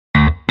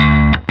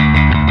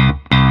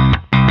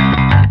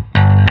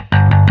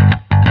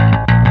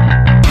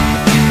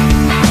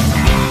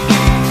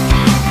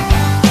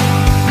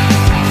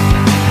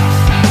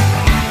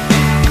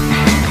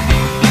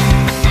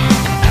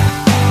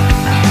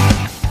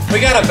We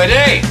got a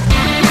bidet!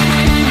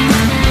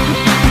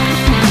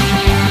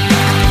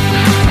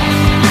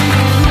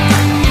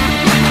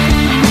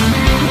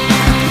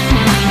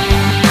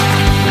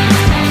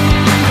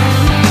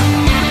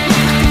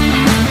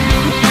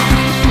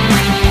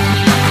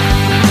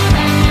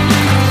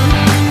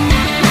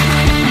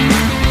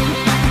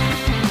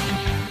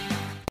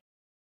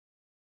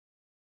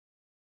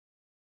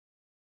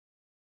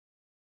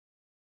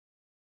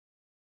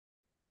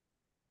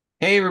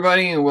 Hey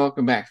everybody, and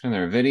welcome back to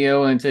another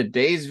video. In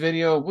today's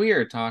video, we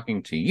are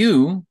talking to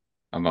you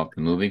about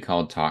the movie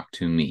called Talk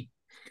to Me.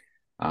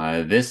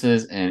 This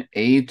is an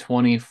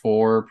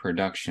A24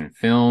 production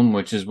film,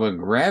 which is what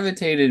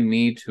gravitated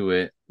me to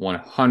it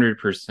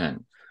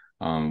 100%.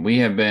 We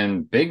have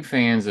been big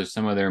fans of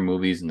some of their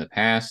movies in the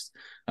past.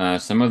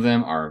 Some of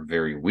them are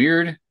very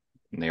weird.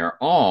 They are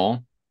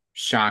all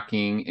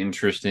shocking,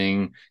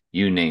 interesting,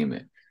 you name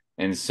it.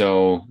 And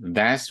so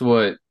that's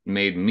what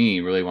made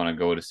me really want to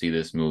go to see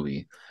this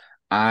movie.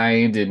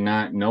 I did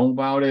not know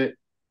about it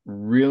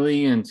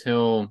really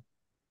until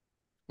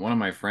one of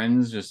my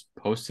friends just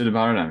posted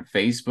about it on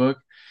Facebook,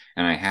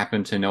 and I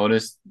happened to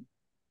notice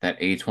that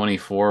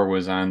A24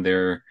 was on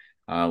their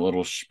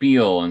little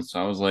spiel, and so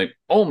I was like,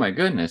 oh my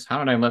goodness, how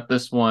did I let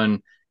this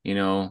one,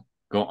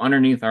 go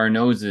underneath our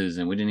noses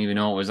and we didn't even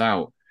know it was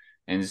out?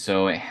 And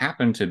so it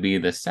happened to be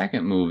the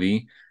second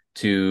movie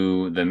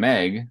to The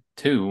Meg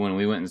 2 when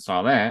we went and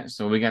saw that.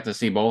 So we got to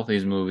see both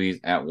these movies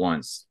at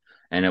once.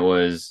 And it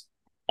was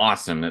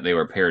awesome that they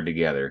were paired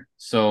together.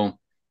 So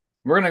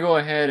we're going to go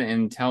ahead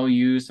and tell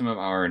you some of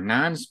our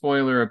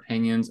non-spoiler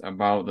opinions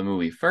about the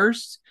movie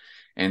first,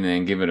 and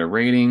then give it a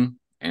rating.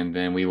 And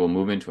then we will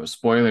move into a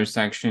spoiler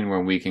section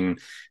where we can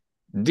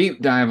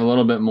deep dive a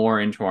little bit more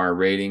into our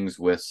ratings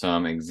with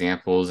some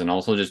examples and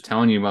also just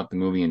telling you about the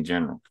movie in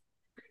general.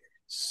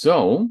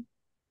 So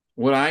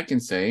what I can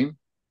say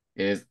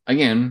is,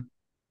 again,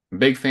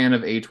 big fan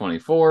of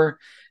A24,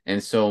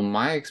 and so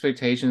my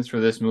expectations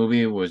for this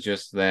movie was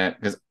just that,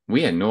 because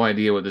we had no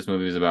idea what this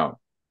movie was about.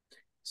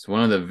 It's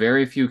one of the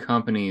very few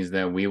companies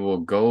that we will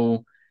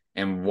go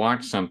and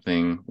watch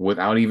something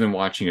without even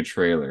watching a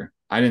trailer.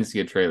 I didn't see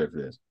a trailer for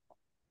this.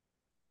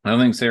 I don't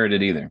think Sarah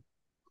did either.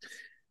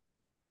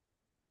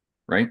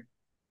 Right?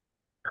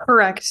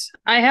 Correct.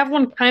 I have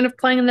one kind of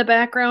playing in the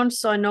background,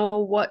 so I know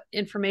what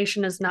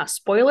information is not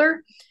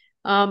spoiler.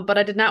 But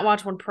I did not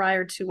watch one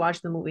prior to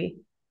watching the movie.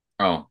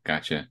 Oh,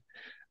 gotcha.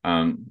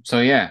 So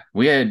yeah,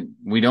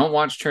 we don't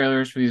watch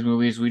trailers for these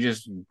movies. We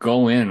just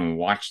go in and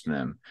watch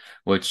them,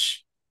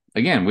 which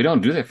again, we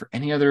don't do that for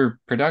any other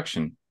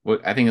production.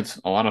 I think it's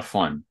a lot of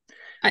fun.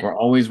 I, We're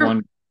always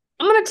one.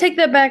 I'm gonna take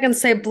that back and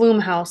say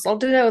Bloomhouse. I'll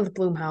do that with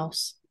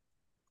Bloomhouse.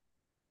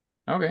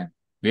 Okay.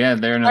 Yeah,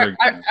 they're I, another.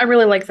 I, I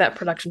really like that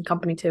production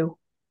company too.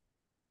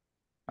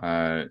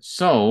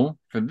 So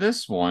for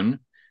this one,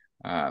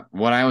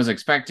 what I was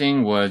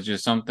expecting was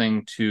just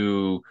something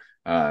to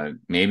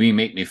maybe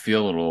make me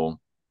feel a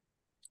little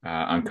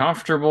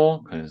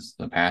uncomfortable, because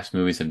the past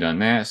movies have done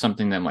that.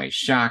 Something that might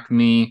shock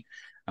me,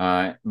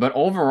 but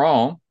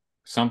overall,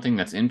 something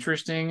that's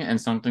interesting and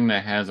something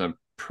that has a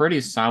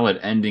pretty solid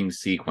ending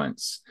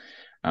sequence.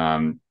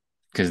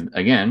 Because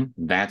again,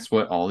 that's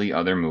what all the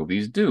other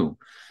movies do.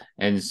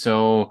 And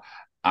so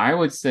I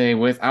would say,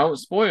 without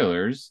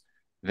spoilers,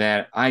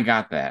 that I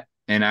got that.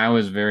 And I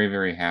was very,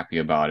 very happy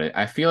about it.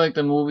 I feel like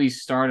the movie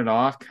started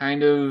off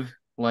kind of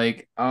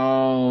like,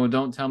 oh,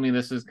 don't tell me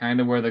this is kind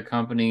of where the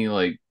company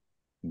like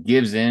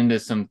gives in to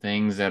some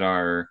things that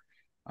are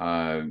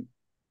uh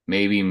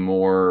maybe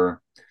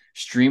more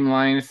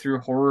streamlined through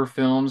horror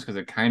films, because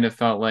it kind of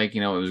felt like,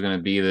 it was going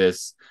to be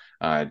this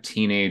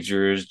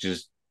teenagers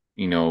just,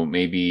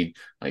 maybe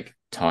like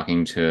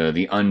talking to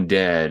the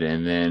undead,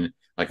 and then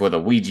like with a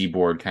Ouija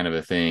board kind of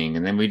a thing,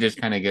 and then we just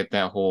kind of get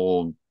that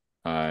whole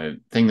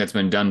thing that's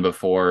been done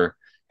before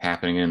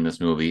happening in this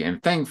movie,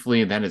 and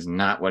thankfully that is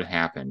not what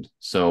happened.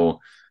 So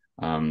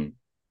um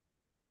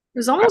It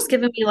was almost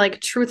giving me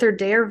like Truth or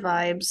Dare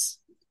vibes.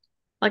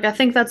 Like I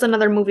think that's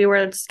another movie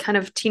where it's kind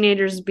of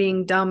teenagers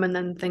being dumb and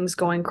then things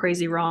going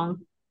crazy wrong.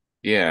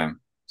 Yeah.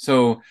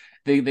 So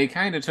they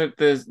kind of took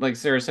this, like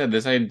Sarah said,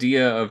 this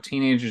idea of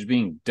teenagers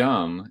being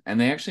dumb, and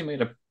they actually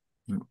made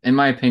in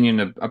my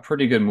opinion, a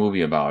pretty good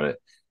movie about it.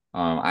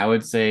 I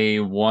would say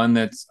one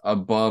that's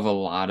above a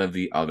lot of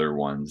the other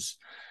ones.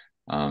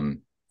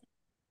 Um,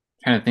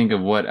 Trying to think of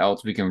what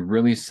else we can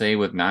really say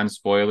with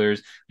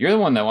non-spoilers. You're the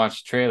one that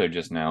watched the trailer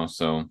just now,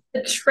 so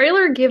The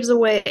trailer gives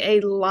away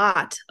a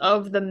lot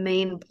of the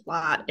main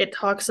plot. It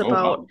talks oh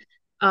about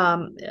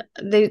wow.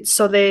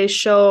 they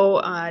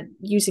show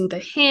using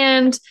the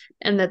hand,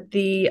 and that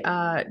the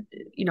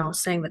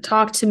saying the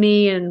talk to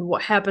me, and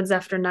what happens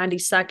after 90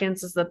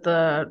 seconds is that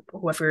the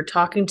whoever you're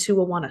talking to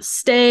will want to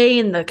stay,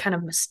 and the kind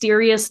of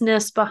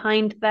mysteriousness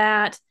behind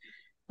that.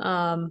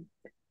 Um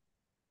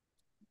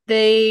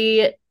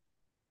they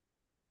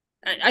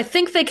I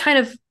think they kind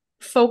of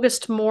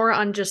focused more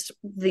on just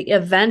the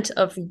event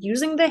of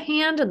using the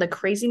hand and the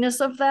craziness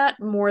of that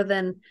more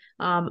than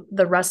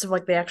the rest of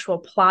like the actual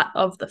plot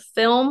of the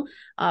film.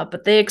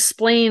 But they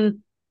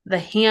explain the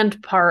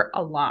hand part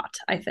a lot,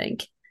 I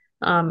think,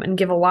 and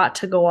give a lot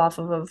to go off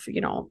of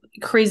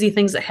crazy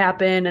things that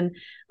happen,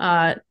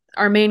 and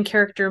our main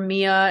character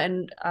Mia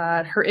and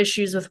her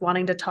issues with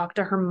wanting to talk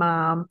to her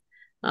mom.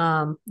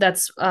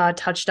 That's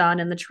touched on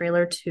in the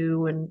trailer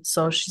too, and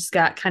so she's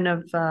got kind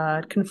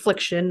of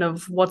confliction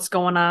of what's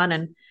going on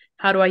and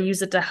how do I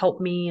use it to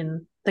help me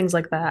and things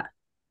like that.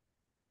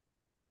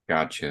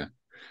 Gotcha.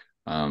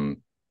 Um,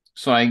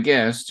 so I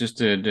guess just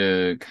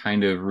to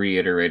kind of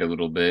reiterate a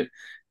little bit,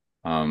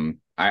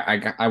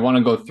 I want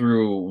to go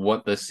through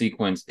what the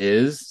sequence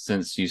is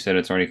since you said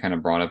it's already kind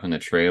of brought up in the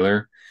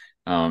trailer.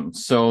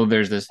 So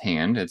there's this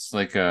hand. It's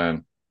uh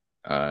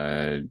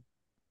a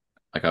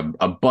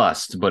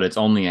bust, but it's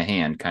only a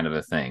hand kind of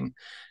a thing.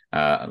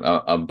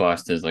 A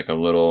bust is like a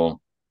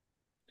little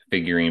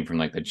figurine from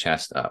like the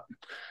chest up.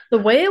 The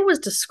way it was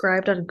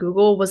described on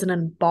Google was an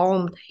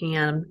embalmed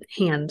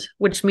hand,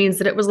 which means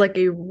that it was like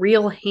a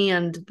real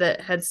hand that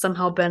had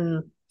somehow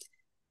been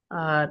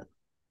uh,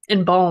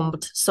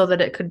 embalmed so that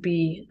it could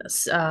be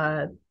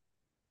what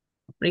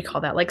do you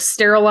call that? Like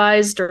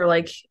sterilized or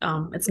like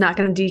it's not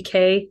going to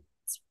decay.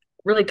 It's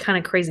really kind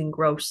of crazy and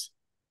gross.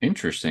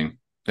 Interesting.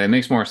 That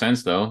makes more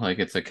sense though. Like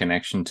it's a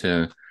connection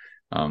to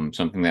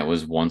something that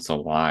was once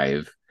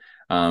alive.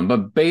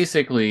 But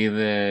basically,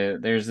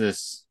 there's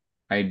this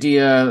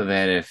idea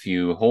that if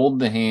you hold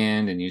the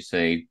hand and you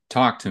say,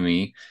 "Talk to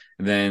me,"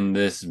 then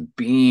this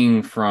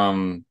being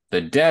from the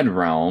dead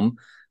realm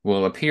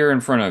will appear in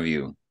front of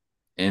you.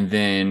 And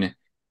then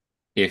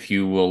if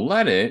you will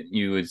let it,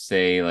 you would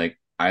say, like,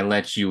 "I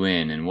let you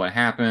in." And what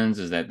happens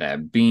is that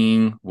that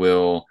being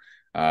will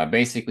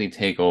basically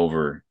take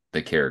over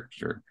the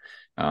character.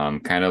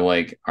 Kind of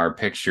like our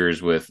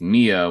pictures with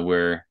Mia,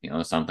 where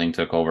something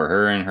took over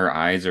her and her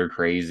eyes are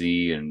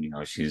crazy,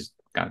 and she's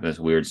got this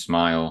weird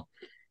smile.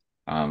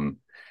 Um,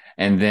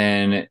 and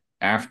then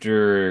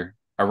after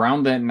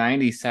around that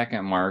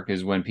 90-second mark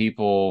is when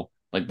people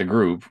like the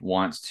group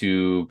wants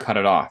to cut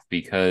it off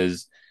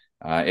because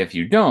if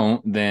you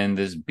don't, then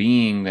this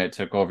being that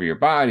took over your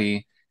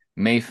body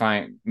may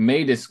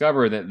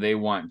discover that they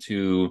want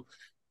to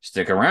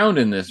stick around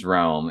in this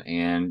realm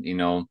and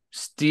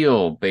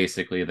steal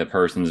basically the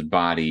person's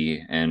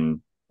body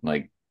and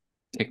like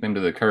kick them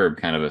to the curb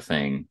kind of a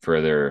thing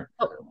for their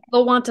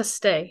They'll want to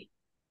stay.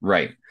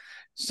 right.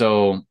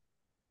 So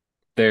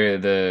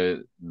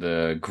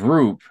the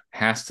group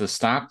has to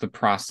stop the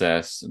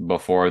process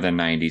before the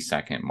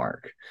 90-second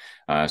mark.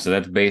 So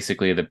that's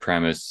basically the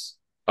premise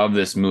of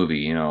this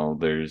movie.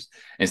 There's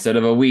instead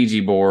of a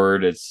Ouija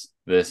board, it's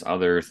this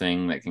other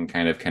thing that can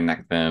kind of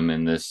connect them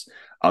in this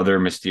other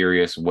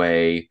mysterious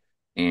way.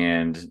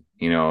 And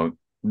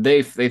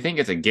they think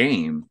it's a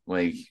game.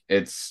 Like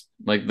it's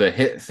like the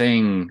hit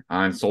thing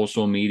on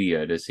social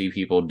media to see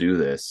people do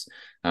this.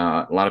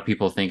 A lot of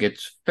people think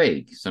it's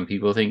fake. Some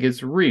people think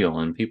it's real,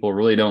 and people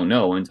really don't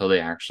know until they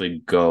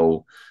actually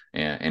go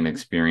and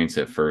experience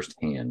it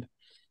firsthand.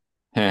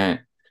 I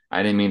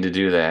didn't mean to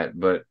do that,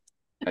 but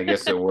I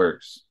guess it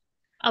works.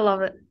 I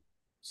love it.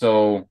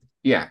 So,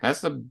 yeah, that's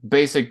the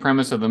basic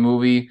premise of the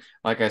movie.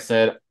 Like I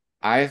said,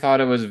 I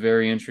thought it was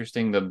very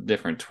interesting, the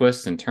different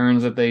twists and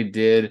turns that they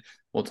did.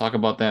 We'll talk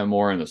about that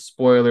more in the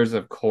spoilers,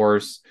 of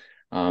course.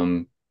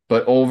 Um,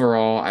 but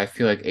overall, I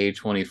feel like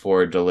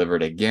A24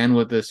 delivered again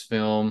with this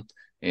film.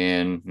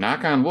 And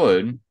knock on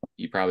wood,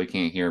 you probably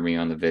can't hear me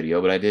on the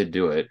video, but I did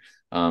do it.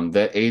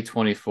 That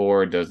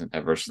A24 doesn't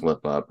ever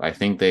slip up. I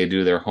think they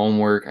do their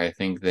homework. I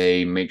think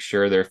they make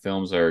sure their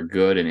films are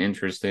good and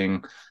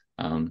interesting.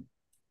 Um,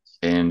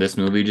 and this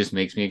movie just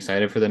makes me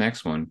excited for the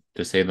next one,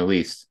 to say the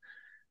least.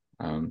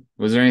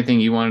 Was there anything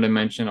you wanted to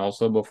mention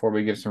also before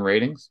we give some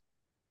ratings?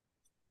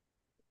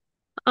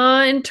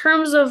 In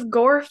terms of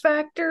gore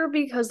factor,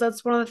 because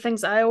that's one of the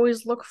things I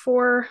always look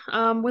for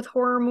with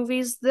horror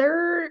movies,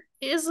 there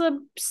is a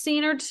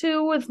scene or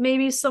two with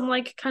maybe some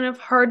like kind of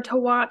hard to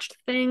watch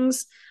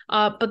things.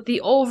 But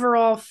the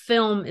overall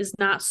film is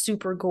not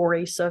super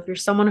gory. So if you're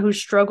someone who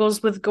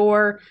struggles with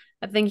gore,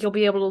 I think you'll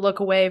be able to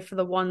look away for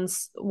the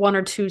one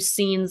or two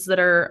scenes that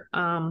are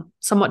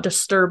somewhat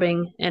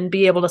disturbing and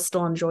be able to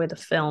still enjoy the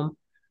film.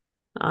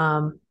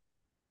 Um,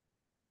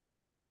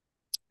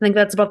 I think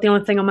that's about the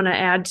only thing I'm going to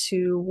add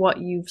to what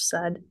you've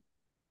said.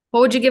 What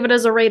would you give it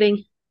as a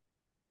rating?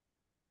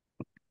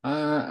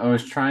 I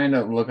was trying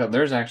to look up.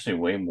 There's actually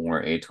way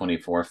more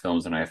A24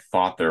 films than I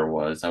thought there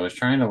was. I was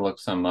trying to look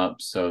some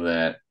up so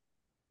that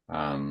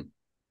um,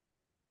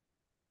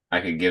 I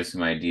could give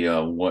some idea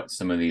of what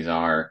some of these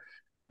are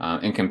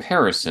in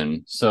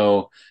comparison.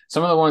 So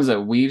some of the ones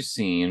that we've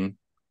seen,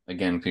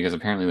 again, because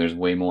apparently there's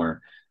way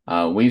more.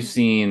 We've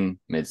seen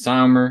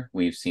Midsummer,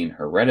 we've seen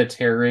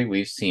Hereditary,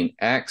 we've seen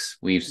X,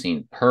 we've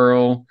seen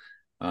Pearl.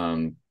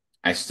 Um,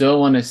 I still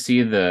want to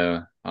see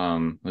the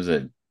was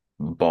it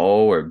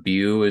Beau or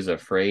Beau is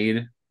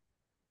Afraid?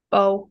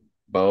 Oh,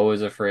 Beau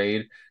is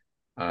Afraid.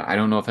 I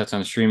don't know if that's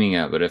on streaming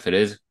yet, but if it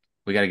is,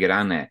 we got to get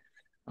on that.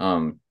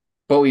 Um,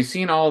 but we've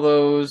seen all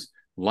those,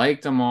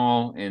 liked them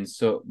all, and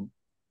so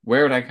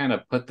where would I kind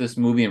of put this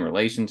movie in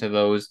relation to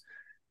those?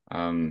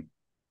 Um,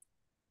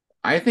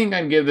 I think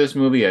I'd give this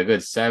movie a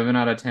good 7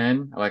 out of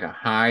 10, like a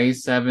high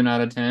 7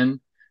 out of 10.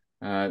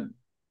 Uh,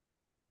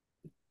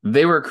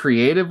 they were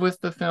creative with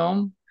the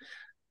film.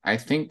 I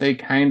think they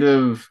kind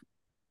of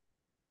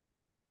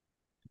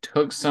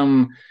took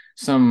some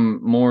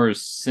more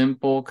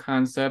simple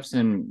concepts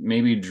and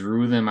maybe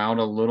drew them out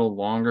a little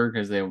longer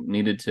because they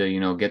needed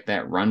to, get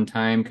that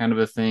runtime kind of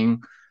a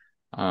thing.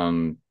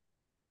 Um,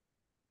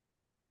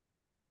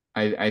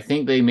 I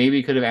think they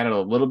maybe could have added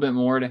a little bit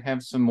more to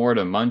have some more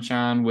to munch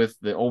on with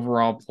the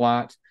overall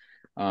plot.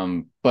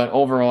 But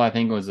overall, I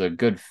think it was a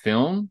good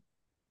film.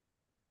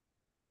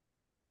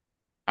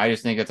 I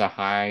just think it's a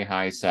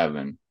high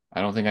 7.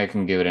 I don't think I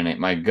can give it an 8.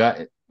 My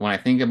gut, when I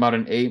think about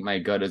an 8, my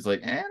gut is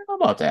like, how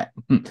about that?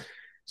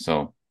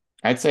 So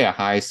I'd say a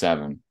high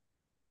 7.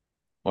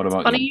 What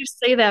about Funny you? you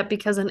say that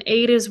because an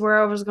 8 is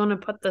where I was going to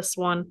put this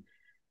one.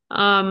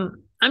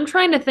 I'm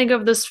trying to think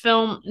of this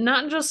film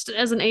not just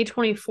as an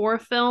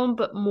A24 film,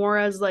 but more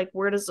as like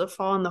where does it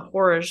fall in the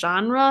horror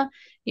genre?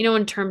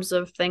 In terms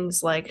of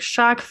things like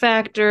shock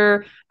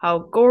factor, how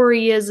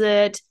gory is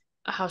it?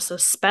 How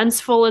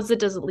suspenseful is it?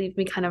 Does it leave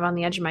me kind of on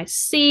the edge of my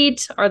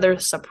seat? Are there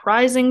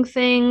surprising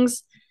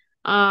things?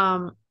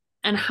 Um,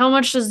 and how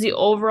much does the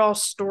overall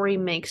story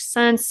make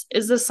sense?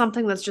 Is this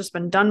something that's just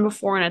been done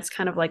before and it's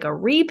kind of like a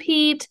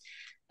repeat?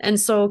 And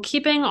so,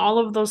 keeping all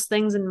of those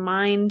things in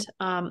mind,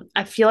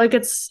 I feel like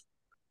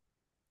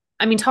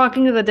I mean,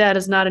 talking to the dead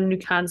is not a new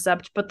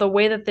concept, but the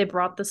way that they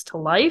brought this to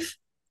life,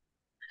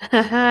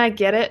 I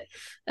get it.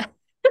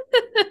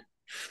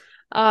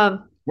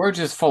 um, We're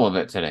just full of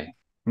it today.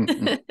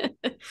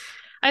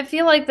 I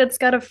feel like that's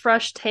got a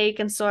fresh take,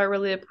 and so I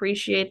really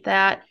appreciate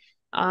that.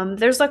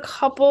 There's a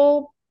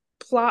couple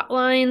plot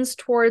lines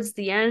towards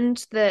the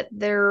end that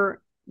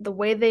the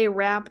way they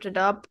wrapped it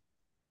up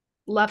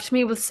left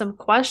me with some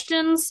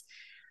questions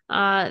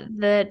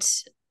that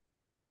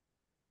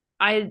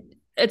I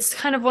it's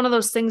kind of one of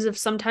those things of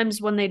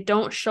sometimes when they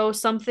don't show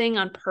something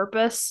on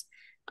purpose,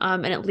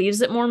 and it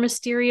leaves it more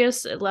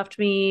mysterious, it left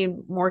me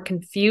more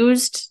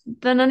confused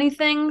than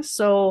anything.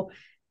 So,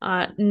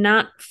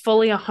 not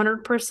fully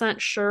 100%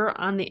 sure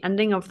on the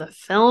ending of the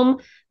film,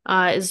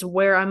 is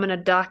where I'm going to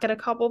dock at a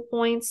couple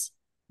points.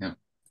 Yeah,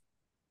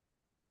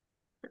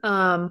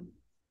 Um,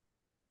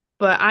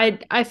 but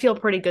I feel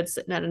pretty good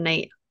sitting at an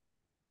 8.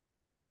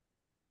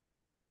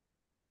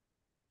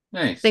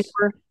 think nice.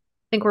 we're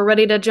think we're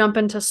ready to jump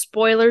into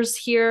spoilers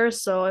here.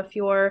 So if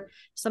you're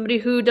somebody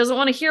who doesn't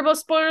want to hear about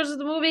spoilers of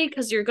the movie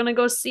because you're gonna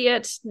go see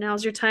it,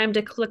 now's your time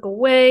to click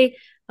away.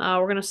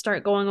 We're gonna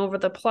start going over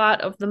the plot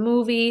of the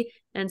movie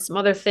and some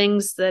other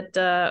things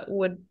that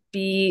would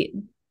be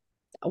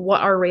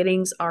what our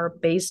ratings are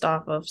based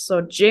off of.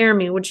 So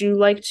Jeremy, would you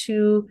like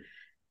to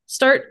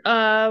start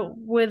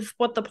with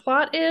what the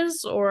plot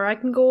is, or I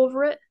can go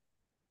over it?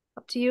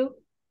 Up to you.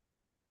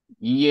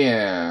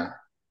 Yeah.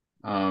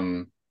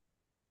 Um,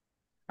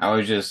 I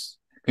was just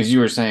because you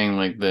were saying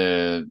like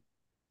the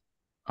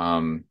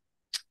um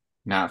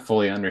not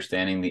fully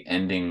understanding the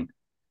ending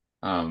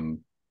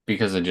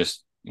because of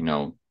just,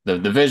 the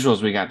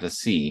visuals we got to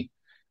see.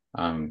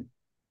 Um,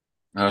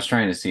 I was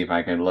trying to see if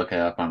I could look it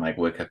up on like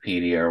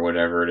Wikipedia or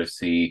whatever to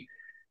see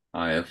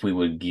if we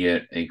would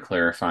get a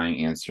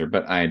clarifying answer,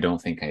 but I don't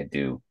think I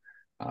do,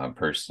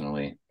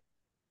 personally.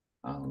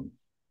 Um,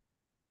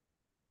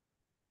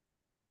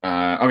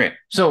 okay,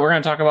 so we're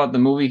gonna talk about the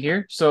movie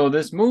here. So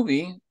this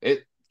movie,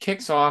 it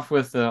kicks off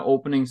with the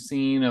opening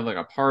scene of like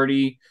a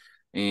party,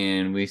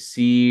 and we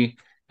see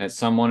that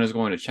someone is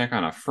going to check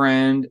on a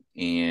friend,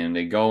 and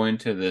they go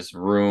into this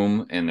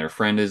room, and their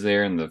friend is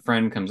there, and the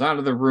friend comes out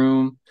of the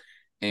room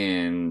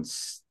and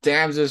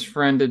stabs his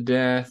friend to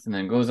death, and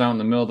then goes out in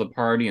the middle of the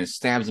party and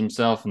stabs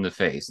himself in the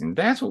face, and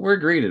that's what we're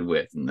greeted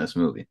with in this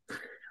movie.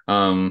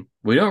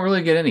 We don't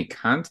really get any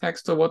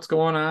context of what's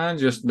going on,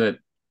 just that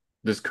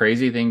this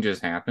crazy thing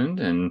just happened,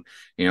 and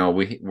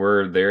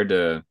we're there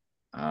to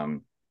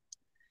um,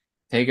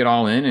 take it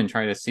all in and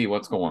try to see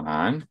what's going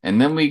on,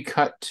 and then we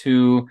cut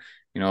to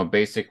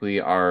basically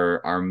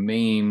our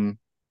main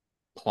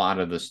plot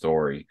of the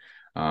story.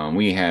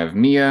 We have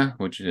Mia,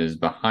 which is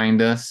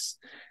behind us,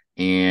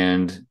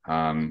 and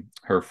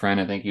her friend,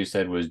 I think you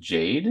said was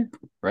Jade,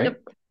 right?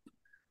 Yep.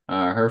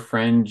 Her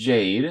friend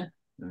Jade,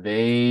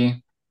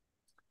 they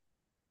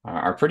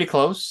are pretty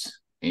close,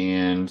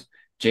 and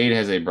Jade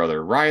has a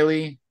brother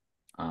Riley.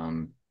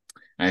 And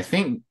I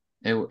think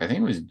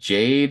it was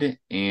Jade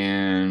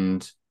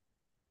and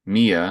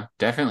Mia,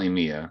 definitely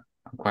Mia.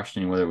 I'm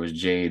questioning whether it was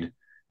Jade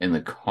in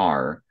the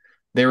car.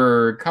 They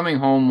were coming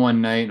home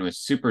one night and it was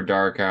super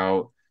dark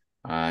out,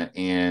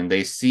 and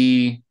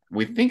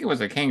we think it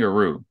was a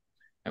kangaroo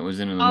that was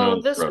in the middle Oh,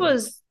 of the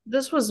road.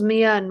 this was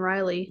Mia and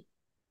Riley.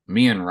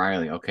 Mia and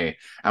Riley. Okay.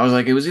 I was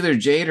like, it was either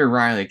Jade or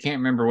Riley. I can't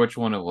remember which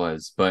one it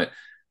was. But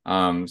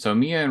so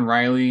Mia and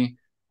Riley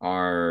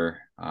are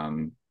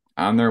on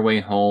their way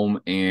home,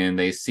 and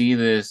they see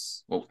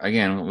this. Well,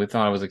 again, we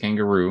thought it was a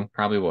kangaroo,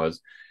 probably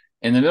was,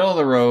 in the middle of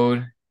the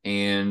road,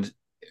 and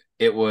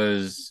it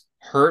was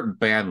hurt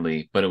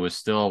badly, but it was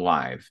still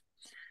alive.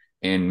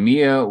 And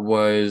Mia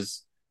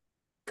was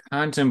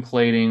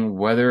contemplating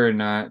whether or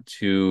not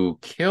to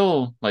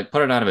kill, like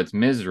put it out of its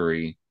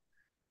misery.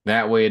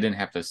 That way it didn't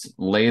have to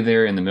lay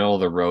there in the middle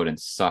of the road and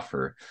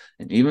suffer.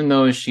 And even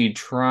though she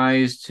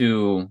tries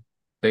to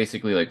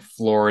basically like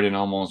floor it and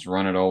almost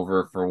run it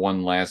over for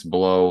one last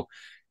blow,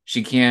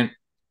 she can't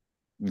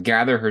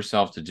gather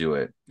herself to do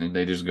it. And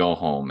they just go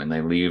home and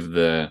they leave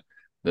the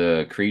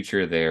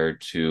creature there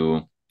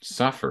to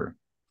suffer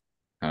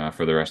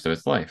for the rest of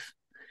its life.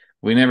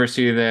 We never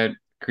see that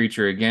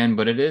creature again,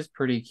 but it is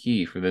pretty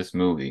key for this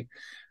movie.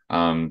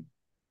 Um,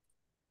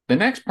 the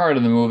next part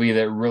of the movie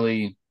that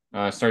really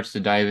starts to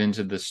dive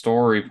into the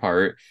story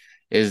part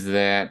is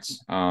that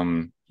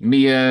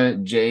Mia,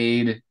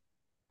 Jade,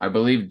 I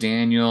believe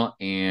Daniel,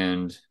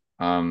 and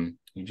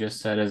you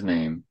just said his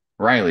name,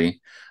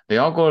 Riley, they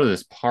all go to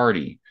this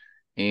party.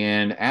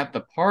 And at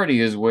the party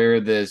is where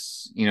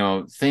this,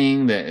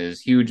 thing that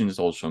is huge in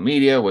social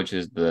media, which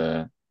is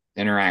the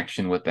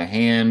interaction with the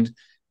hand.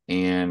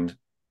 And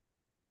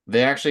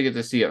they actually get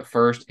to see it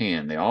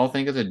firsthand. They all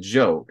think it's a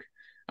joke,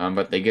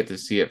 but they get to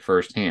see it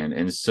firsthand.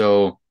 And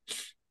so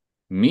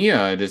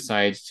Mia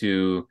decides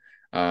to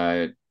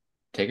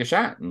take a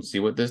shot and see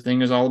what this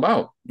thing is all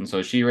about. And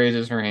so she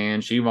raises her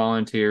hand. She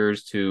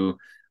volunteers to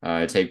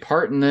take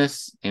part in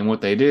this. And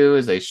what they do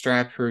is they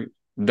strap her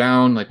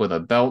down like with a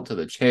belt to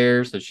the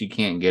chair so she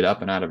can't get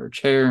up and out of her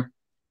chair.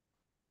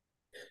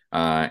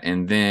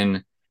 And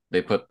then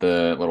they put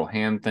the little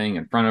hand thing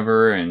in front of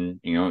her, and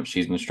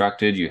she's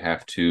instructed you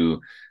have to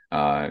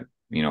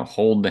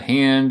hold the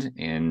hand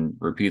and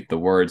repeat the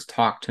words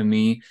 "talk to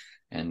me,"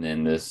 and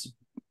then this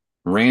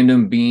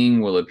random being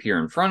will appear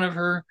in front of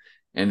her,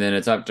 and then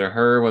it's up to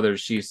her whether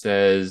she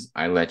says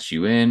 "I let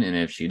you in," and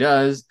if she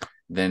does,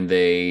 then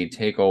they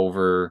take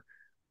over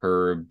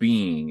her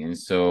being. And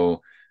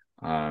so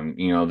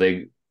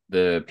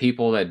the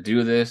people that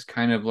do this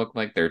kind of look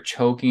like they're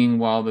choking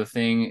while the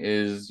thing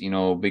is,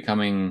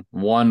 becoming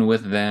one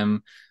with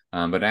them.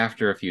 But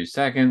after a few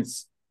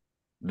seconds,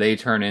 they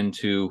turn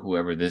into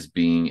whoever this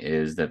being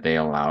is that they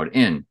allowed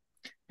in.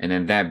 And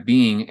then that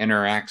being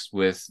interacts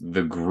with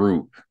the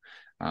group.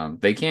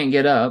 They can't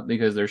get up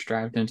because they're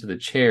strapped into the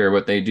chair,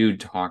 but they do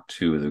talk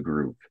to the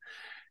group.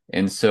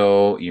 And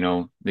so,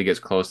 it gets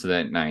close to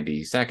that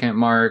 90-second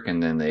mark,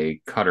 and then they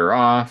cut her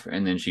off,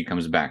 and then she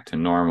comes back to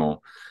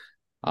normal.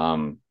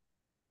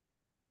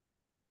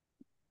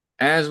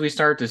 As we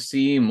start to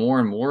see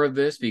more and more of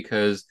this,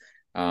 because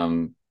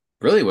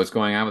really what's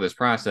going on with this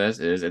process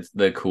is it's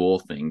the cool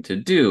thing to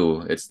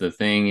do. It's the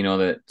thing,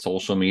 that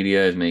social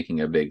media is making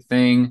a big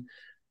thing.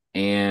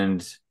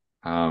 And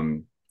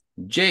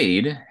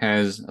Jade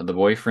has the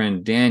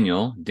boyfriend,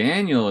 Daniel.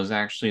 Daniel is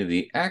actually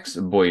the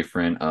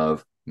ex-boyfriend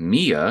of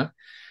Mia.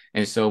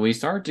 And so we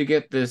start to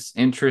get this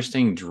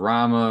interesting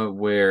drama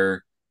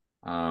where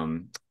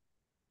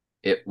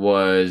it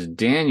was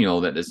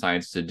Daniel that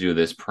decides to do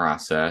this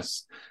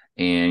process.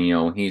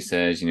 And, he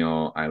says,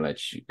 I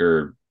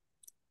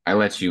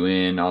let you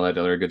in, all that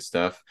other good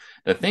stuff.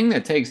 The thing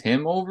that takes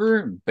him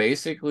over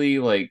basically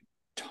like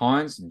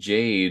taunts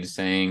Jade,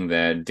 saying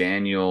that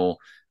Daniel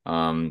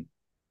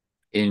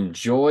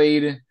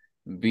enjoyed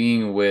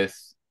being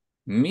with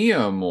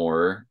Mia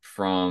more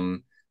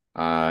from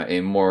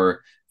a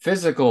more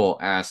physical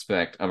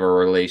aspect of a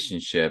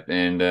relationship.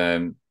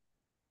 And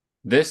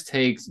this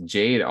takes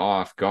Jade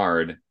off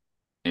guard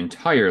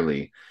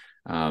entirely.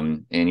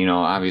 And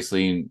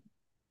obviously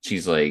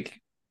she's like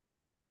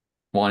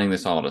wanting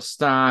this all to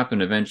stop,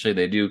 and eventually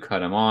they do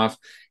cut him off.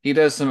 He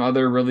does some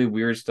other really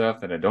weird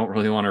stuff that I don't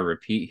really want to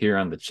repeat here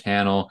on the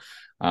channel.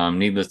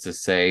 Needless to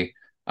say,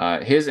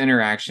 his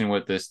interaction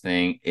with this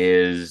thing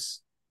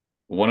is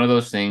one of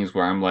those things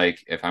where I'm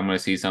like, if I'm going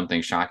to see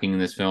something shocking in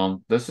this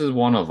film, this is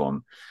one of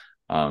them.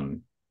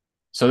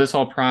 So this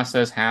whole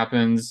process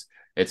happens.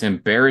 It's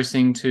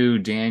embarrassing to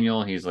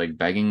Daniel. He's like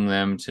begging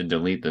them to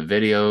delete the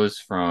videos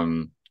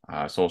from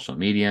social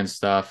media and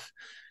stuff.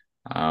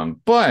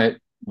 But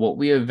what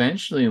we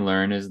eventually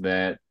learn is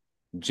that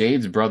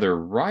Jade's brother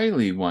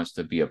Riley wants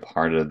to be a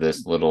part of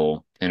this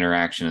little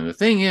interaction. And the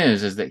thing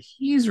is that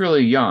he's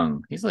really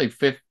young. He's like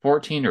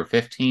 14 or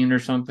 15 or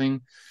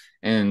something.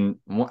 And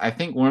I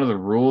think one of the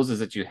rules is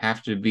that you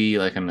have to be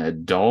like an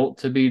adult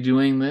to be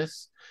doing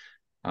this.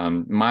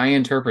 My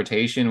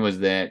interpretation was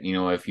that,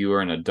 if you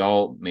are an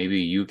adult, maybe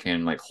you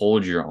can like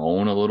hold your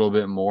own a little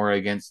bit more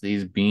against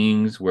these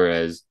beings.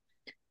 Whereas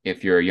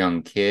if you're a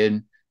young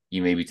kid,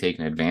 you may be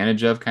taken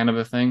advantage of, kind of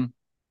a thing.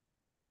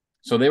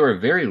 So they were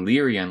very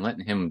leery on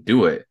letting him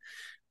do it.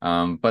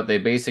 But they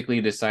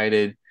basically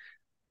decided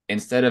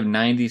instead of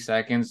 90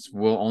 seconds,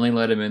 we'll only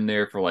let him in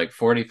there for like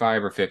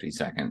 45 or 50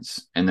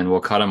 seconds, and then we'll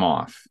cut him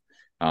off.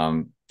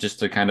 Just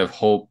to kind of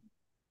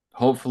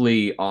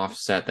hopefully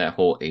offset that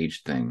whole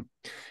age thing.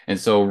 And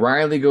so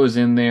Riley goes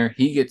in there,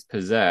 he gets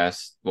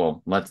possessed,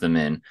 well, lets them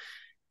in,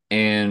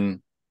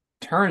 and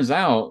turns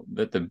out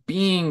that the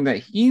being that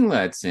he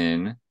lets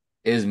in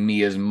is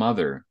Mia's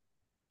mother.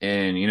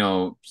 And,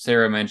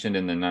 Sarah mentioned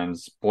in the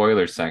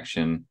non-spoiler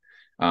section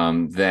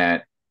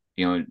that,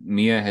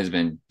 Mia has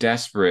been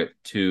desperate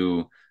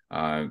to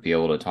be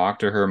able to talk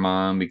to her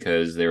mom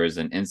because there was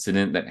an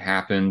incident that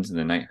happened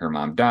the night her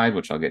mom died,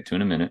 which I'll get to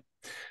in a minute.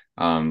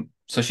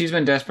 So she's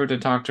been desperate to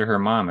talk to her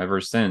mom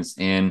ever since.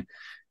 And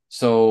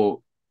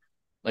so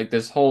like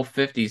this whole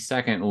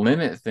 50-second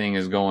limit thing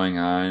is going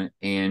on,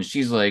 and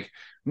she's like,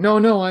 no,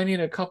 no, I need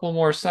a couple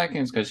more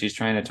seconds because she's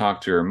trying to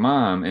talk to her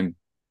mom. And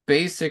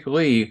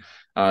basically,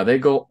 they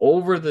go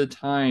over the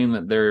time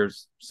that they're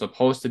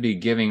supposed to be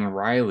giving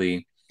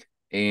Riley,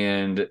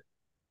 and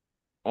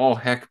all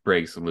heck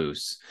breaks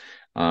loose.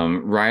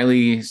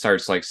 Riley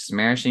starts like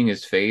smashing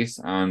his face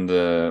on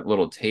the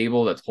little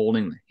table that's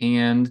holding the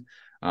hand.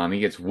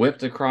 He gets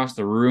whipped across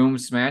the room,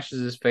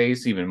 smashes his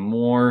face even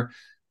more.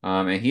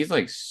 And he's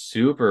like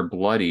super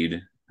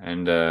bloodied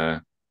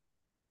and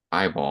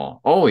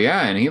eyeball. Oh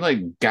yeah, and he like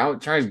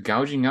tries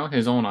gouging out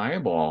his own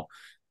eyeball.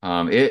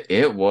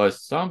 It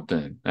was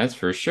something, that's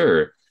for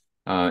sure.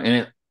 And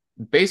it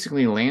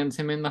basically lands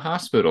him in the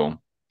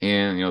hospital.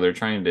 And they're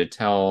trying to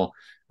tell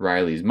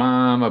Riley's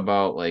mom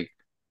about like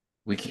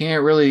we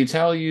can't really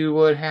tell you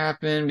what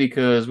happened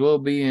because we'll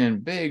be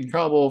in big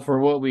trouble for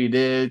what we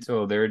did.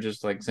 So they're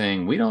just like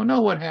saying, we don't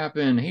know what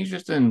happened. He's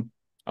just in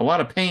a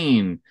lot of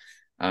pain,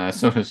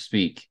 so to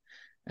speak.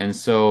 And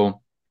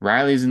so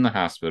Riley's in the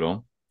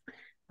hospital.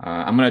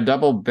 I'm going to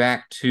double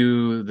back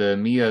to the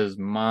Mia's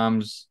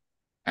mom's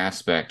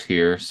aspect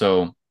here.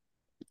 So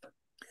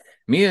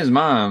Mia's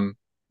mom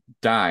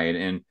died,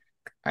 and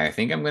I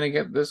think I'm going to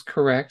get this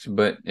correct,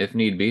 but if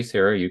need be,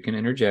 Sarah, you can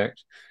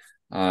interject.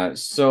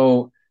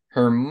 So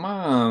her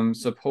mom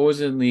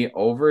supposedly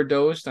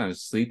overdosed on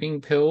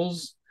sleeping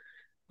pills.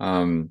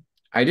 I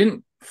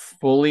didn't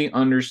fully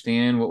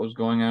understand what was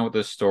going on with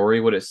the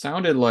story. What it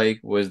sounded like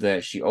was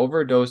that she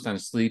overdosed on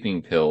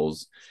sleeping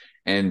pills,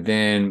 and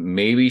then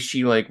maybe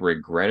she like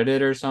regretted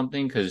it or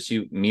something because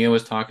Mia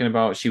was talking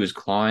about she was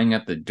clawing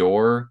at the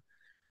door.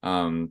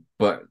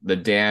 But the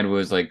dad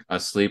was like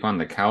asleep on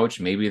the couch.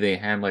 Maybe they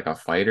had like a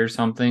fight or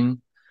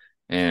something,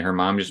 and her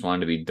mom just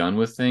wanted to be done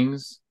with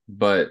things.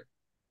 But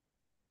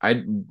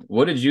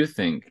what did you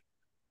think?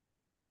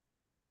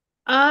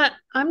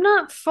 I'm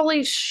not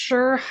fully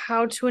sure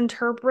how to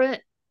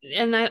interpret,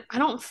 and I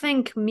don't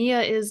think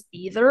Mia is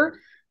either,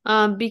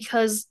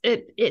 because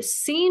it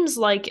seems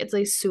like it's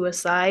a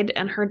suicide,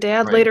 and her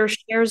dad Right. later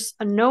shares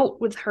a note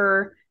with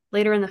her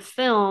later in the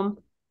film,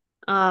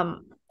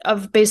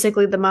 of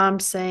basically the mom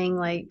saying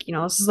like,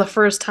 this is the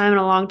first time in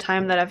a long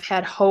time that I've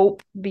had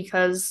hope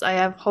because I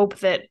have hope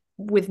that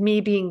with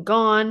me being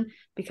gone,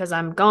 because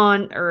I'm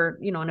gone or,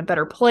 in a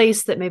better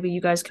place, that maybe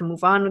you guys can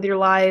move on with your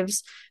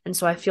lives. And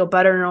so I feel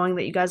better knowing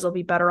that you guys will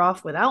be better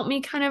off without me,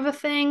 kind of a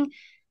thing.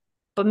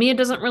 But Mia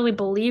doesn't really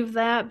believe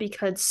that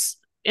because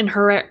in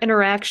her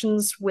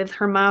interactions with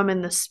her mom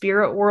in the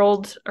spirit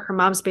world, her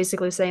mom's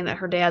basically saying that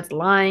her dad's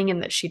lying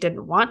and that she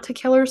didn't want to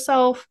kill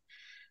herself.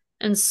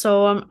 And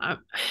so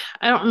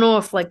I don't know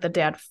if like the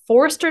dad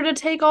forced her to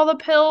take all the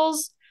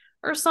pills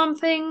or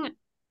something.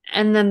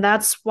 And then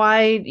that's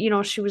why,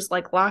 she was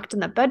like locked in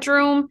the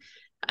bedroom.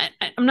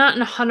 I'm not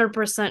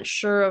 100%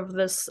 sure of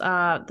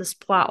this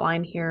plot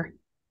line here.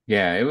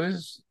 Yeah, it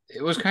was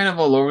kind of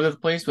all over the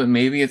place, but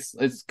maybe it's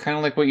kind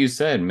of like what you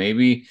said.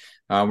 Maybe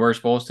we're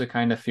supposed to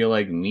kind of feel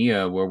like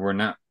Mia, where we're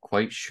not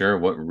quite sure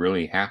what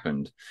really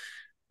happened.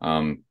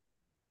 Um,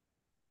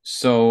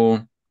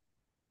 so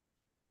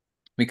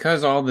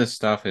because all this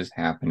stuff is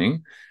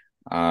happening,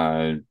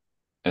 uh,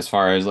 as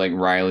far as like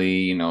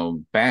Riley,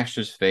 bashed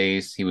his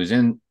face, he was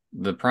in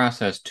the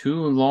process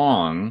too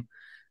long,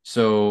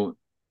 so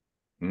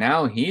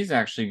now he's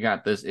actually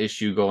got this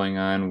issue going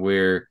on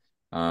where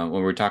when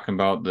we're talking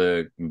about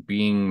the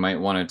being might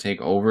want to take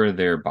over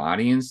their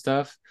body and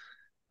stuff,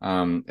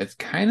 it's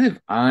kind of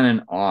on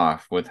and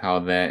off with how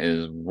that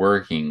is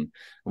working.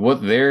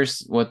 What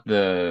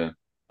the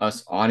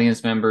us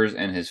audience members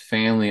and his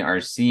family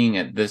are seeing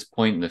at this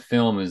point in the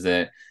film is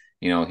that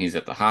he's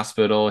at the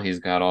hospital, he's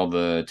got all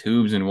the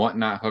tubes and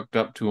whatnot hooked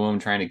up to him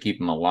trying to keep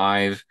him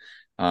alive,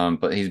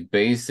 but he's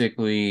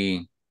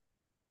basically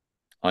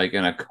like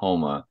in a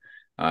coma.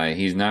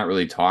 He's not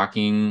really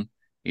talking.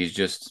 He's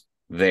just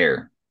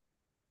there.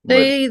 But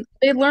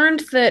They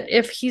learned that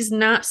if he's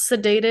not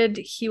sedated,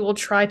 he will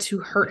try to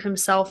hurt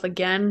himself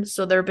again.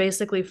 So they're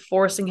basically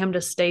forcing him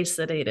to stay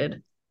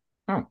sedated.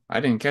 oh, I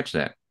didn't catch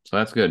that. So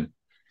that's good.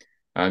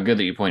 Good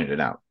that you pointed it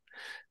out.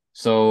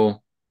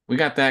 So we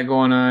got that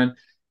going on.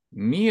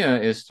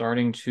 Mia is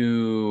starting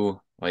to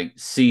like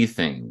see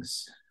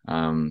things.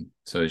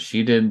 So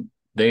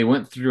they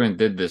went through and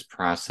did this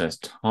process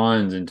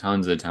tons and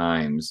tons of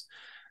times.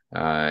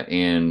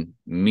 And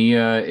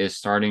Mia is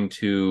starting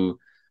to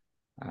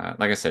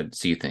like I said,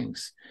 see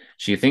things.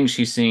 She thinks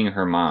she's seeing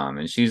her mom,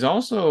 and she's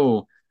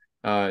telling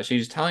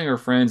her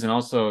friends, and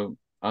also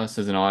us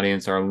as an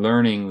audience are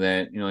learning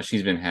that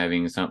she's been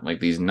having something like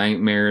these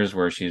nightmares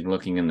where she's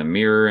looking in the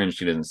mirror and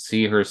she doesn't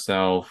see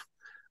herself.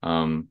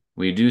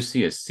 We do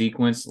see a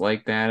sequence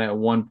like that at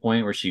one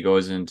point where she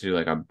goes into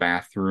like a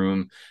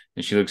bathroom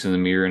and she looks in the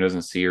mirror and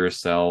doesn't see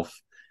herself.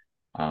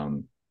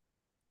 Um,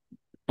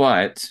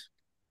 but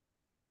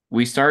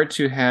we start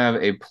to have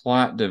a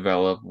plot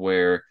develop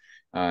where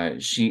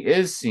she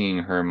is seeing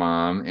her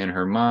mom, and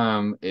her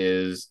mom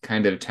is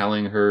kind of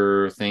telling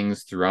her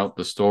things throughout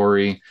the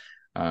story,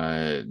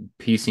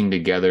 piecing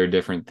together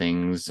different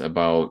things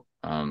about,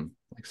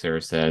 like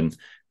Sarah said,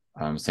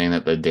 saying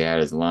that the dad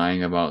is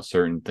lying about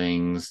certain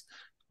things.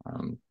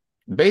 Um,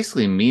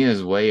 Basically,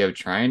 Mia's way of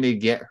trying to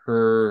get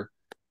her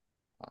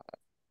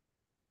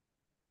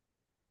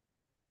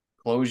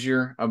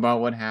closure about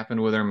what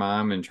happened with her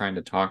mom and trying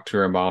to talk to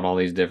her about all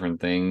these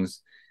different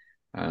things.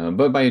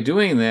 But by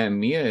doing that,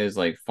 Mia is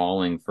like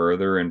falling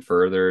further and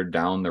further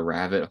down the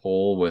rabbit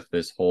hole with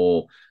this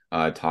whole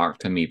talk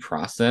to me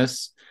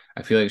process.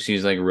 I feel like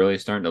she's like really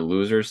starting to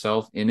lose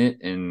herself in it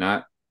and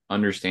not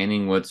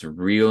understanding what's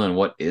real and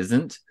what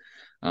isn't.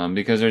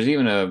 Because there's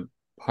even a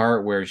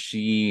part where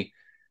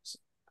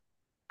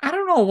I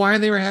don't know why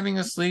they were having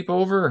a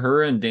sleepover,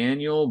 her and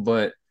Daniel,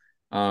 but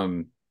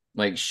um,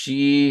 like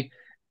she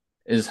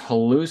is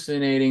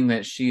hallucinating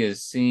that she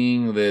is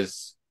seeing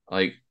this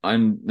like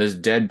this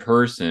dead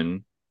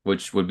person,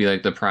 which would be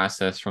like the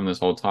process from this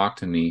whole talk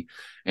to me,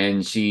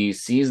 and she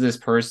sees this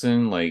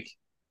person like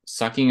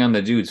sucking on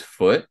the dude's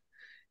foot,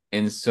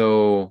 and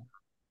so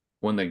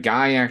when the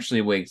guy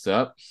actually wakes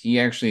up, he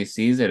actually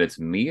sees that it's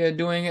Mia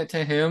doing it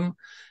to him,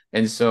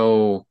 and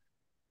so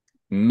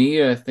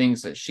Mia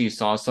thinks that she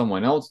saw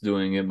someone else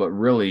doing it, but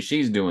really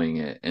she's doing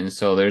it. And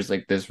so there's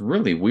like this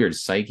really weird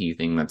psyche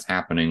thing that's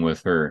happening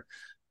with her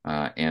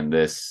and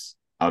this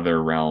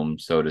other realm,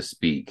 so to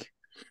speak,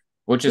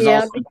 which is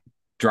Yeah, also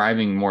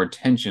driving more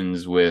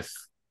tensions with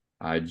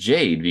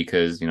Jade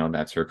because,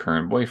 that's her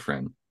current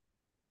boyfriend.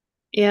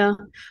 yeah.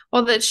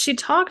 Well, that she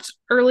talked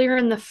earlier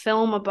in the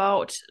film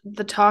about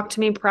the talk to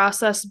me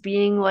process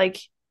being like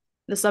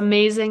this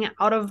amazing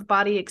out of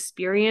body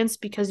experience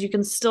because you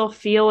can still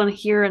feel and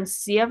hear and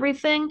see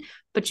everything,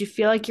 but you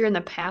feel like you're in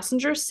the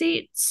passenger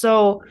seat.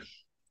 So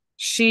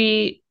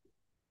she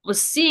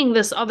was seeing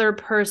this other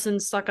person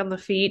stuck on the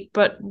feet,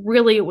 but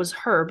really it was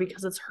her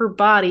because it's her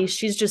body.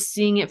 She's just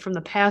seeing it from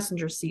the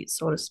passenger seat,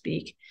 so to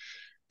speak.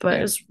 But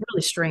Yeah. it's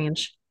really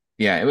strange.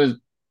 Yeah, it was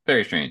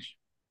very strange.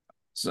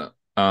 So,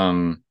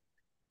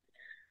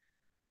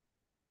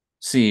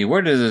 see,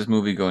 where does this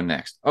movie go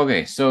next?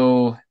 Okay,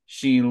 so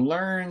she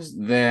learns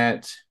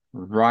that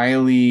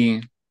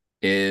Riley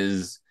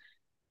is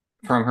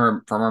from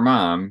her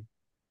mom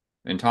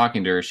and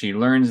talking to her, she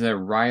learns that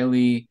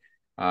Riley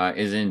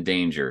is in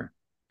danger.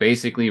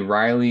 Basically,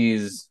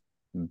 Riley's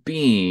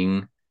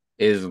being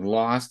is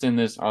lost in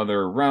this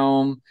other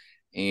realm,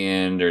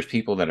 and there's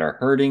people that are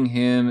hurting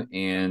him,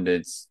 and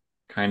it's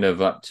kind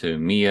of up to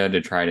Mia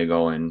to try to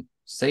go and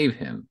save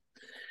him.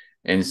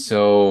 And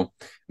so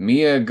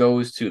Mia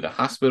goes to the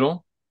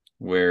hospital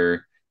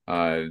where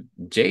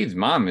Jade's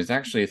mom is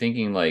actually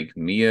thinking like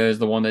Mia is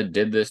the one that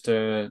did this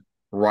to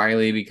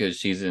Riley because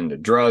she's into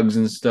drugs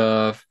and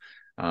stuff.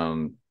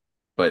 Um,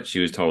 but she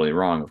was totally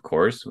wrong, of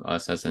course.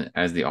 Us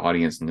as the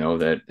audience know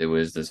that it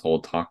was this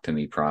whole talk to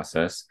me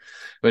process.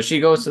 But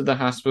she goes to the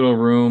hospital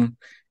room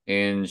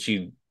and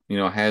she,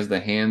 has the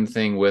hand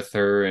thing with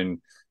her and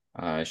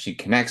she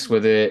connects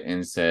with it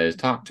and says,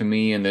 "Talk to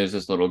me." And there's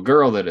this little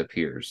girl that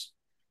appears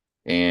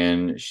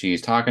and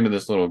she's talking to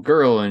this little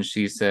girl and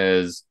she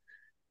says,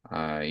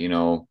 uh, you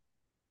know,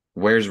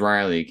 "Where's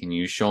Riley? Can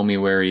you show me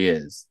where he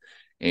is?"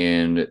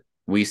 And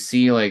we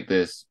see like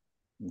this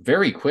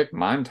very quick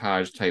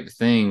montage type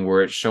thing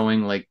where it's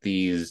showing like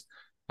these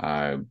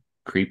uh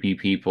creepy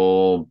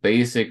people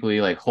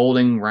basically like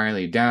holding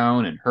Riley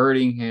down and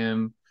hurting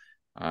him.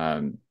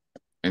 Um,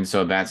 and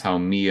so that's how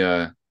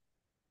Mia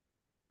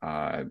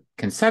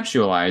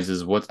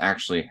conceptualizes what's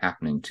actually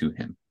happening to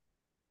him.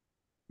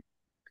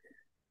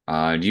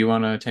 Do you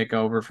want to take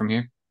over from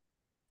here?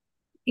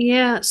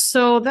 Yeah,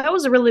 so that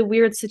was a really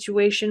weird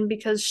situation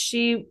because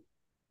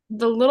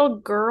the little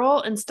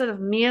girl, instead of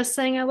Mia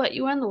saying I let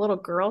you in, the little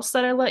girl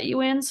said I let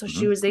you in.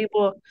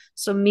 Mhm.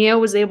 So Mia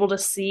was able to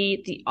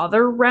see the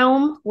other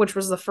realm, which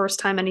was the first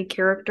time any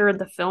character in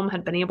the film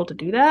had been able to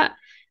do that.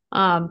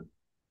 Um,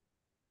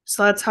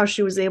 so that's how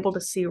she was able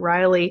to see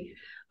Riley.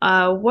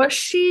 What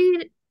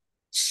she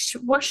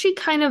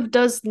kind of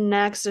does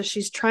next is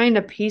she's trying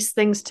to piece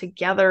things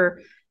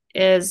together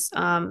is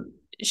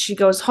she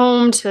goes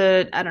home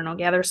to, I don't know,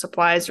 gather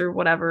supplies or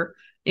whatever.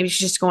 Maybe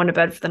she's just going to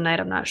bed for the night,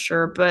 I'm not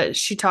sure. But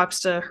she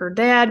talks to her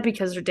dad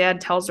because her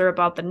dad tells her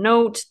about the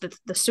note,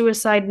 the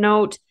suicide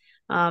note.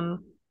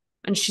 Um,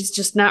 and she's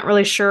just not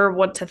really sure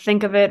what to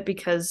think of it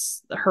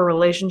because her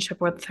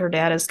relationship with her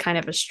dad is kind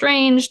of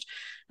estranged.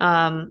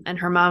 And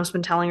her mom's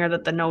been telling her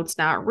that the note's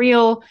not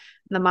real.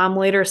 And the mom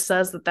later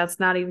says that that's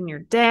not even your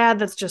dad,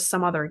 that's just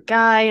some other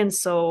guy. And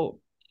so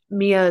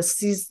Mia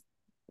sees,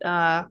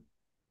 uh,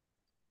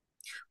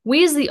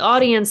 we as the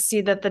audience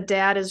see that the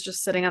dad is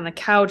just sitting on the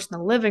couch in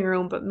the living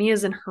room, but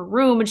Mia's in her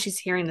room and she's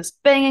hearing this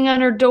banging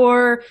on her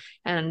door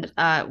and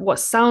what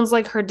sounds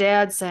like her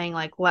dad saying,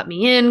 like, let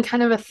me in,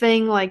 kind of a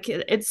thing. Like,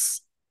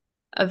 it's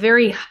a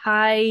very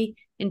high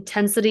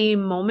intensity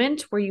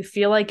moment where you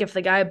feel like if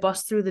the guy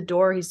busts through the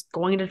door, he's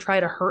going to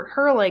try to hurt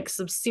her. Like,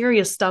 some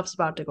serious stuff's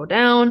about to go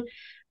down.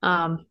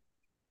 Um,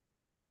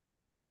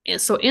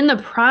 So in the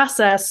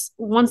process,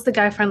 once the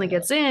guy finally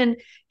gets in,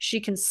 she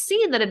can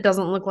see that it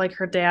doesn't look like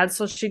her dad.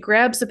 So she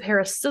grabs a pair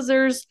of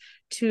scissors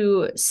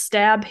to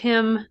stab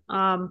him.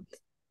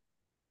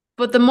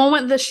 But the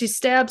moment that she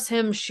stabs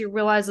him, she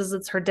realizes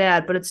it's her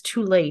dad, but it's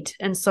too late.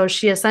 And so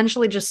she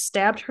essentially just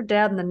stabbed her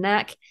dad in the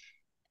neck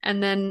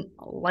and then,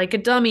 like a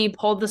dummy,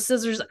 pulled the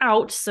scissors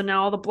out. So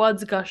now all the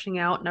blood's gushing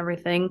out and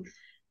everything.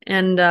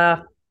 And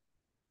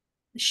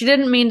she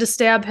didn't mean to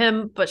stab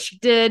him, but she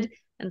did.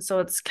 And so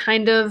it's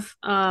kind of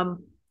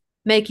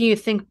making you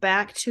think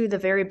back to the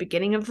very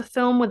beginning of the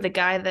film with the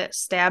guy that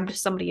stabbed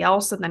somebody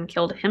else and then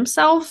killed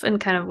himself,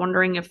 and kind of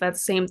wondering if that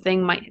same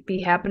thing might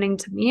be happening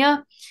to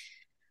Mia.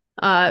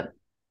 Uh,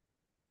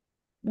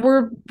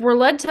 we're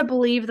led to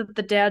believe that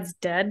the dad's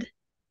dead.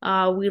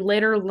 We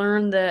later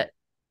learn that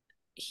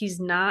he's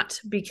not,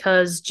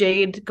 because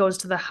Jade goes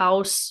to the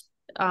house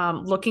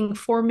looking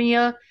for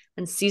Mia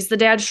and sees the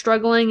dad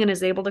struggling and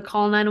is able to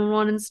call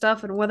 911 and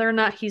stuff. And whether or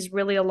not he's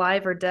really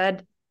alive or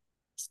dead,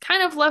 it's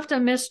kind of left a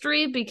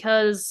mystery,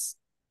 because,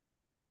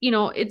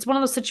 it's one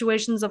of those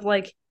situations of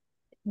like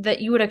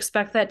that you would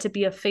expect that to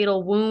be a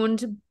fatal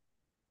wound,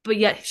 but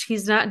yet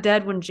he's not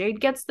dead when Jade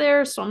gets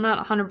there. So I'm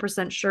not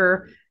 100%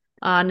 sure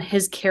on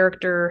his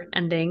character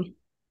ending.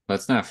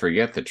 Let's not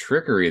forget the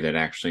trickery that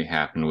actually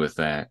happened with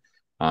that.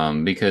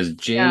 Because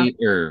Yeah. Jade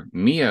or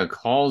Mia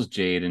calls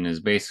Jade and is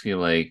basically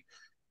like,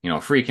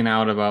 freaking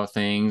out about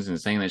things and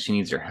saying that she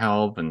needs her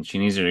help and she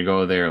needs her to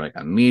go there like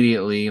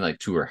immediately, like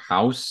to her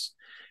house.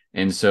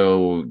 And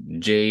so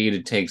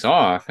Jade takes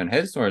off and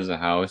heads towards the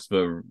house,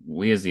 but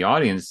we as the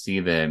audience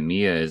see that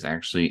Mia is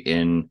actually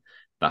in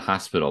the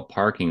hospital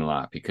parking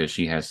lot because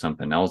she has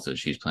something else that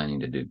she's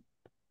planning to do.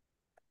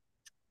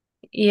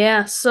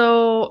 Yeah.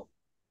 So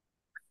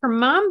her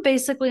mom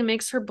basically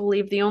makes her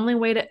believe the only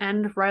way to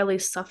end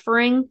Riley's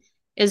suffering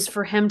is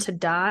for him to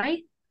die.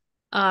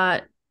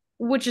 Uh,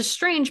 which is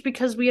strange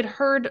because we had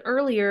heard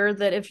earlier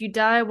that if you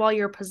die while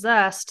you're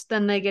possessed,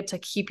 then they get to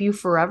keep you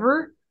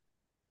forever.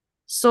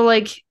 So,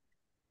 like,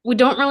 we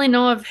don't really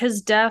know if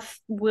his death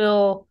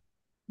will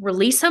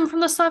release him from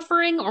the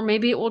suffering, or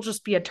maybe it will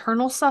just be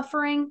eternal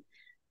suffering.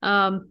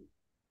 Um,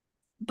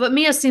 but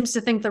Mia seems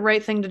to think the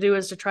right thing to do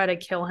is to try to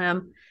kill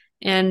him.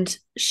 And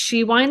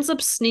she winds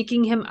up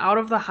sneaking him out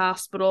of the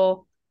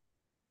hospital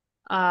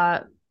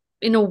uh,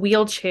 in a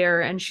wheelchair.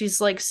 And she's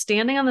like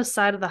standing on the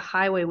side of the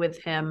highway with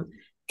him,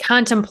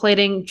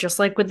 contemplating, just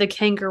like with the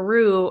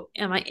kangaroo,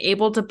 am I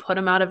able to put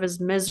him out of his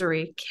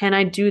misery? Can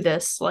I do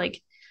this?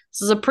 Like,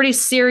 this is a pretty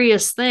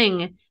serious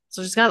thing.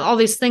 So she's got all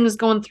these things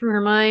going through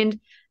her mind.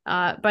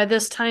 By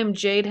this time,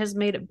 Jade has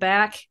made it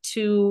back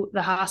to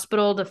the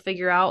hospital to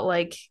figure out,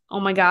 like, oh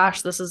my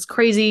gosh, this is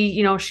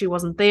crazy. She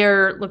wasn't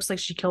there. It looks like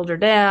she killed her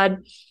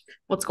dad.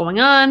 What's going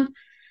on?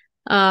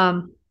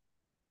 Um,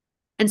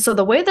 and so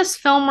the way this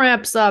film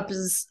wraps up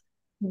is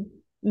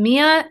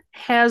Mia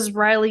has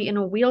Riley in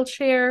a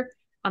wheelchair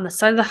on the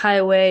side of the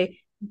highway.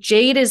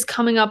 Jade is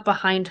coming up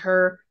behind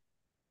her.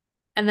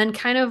 And then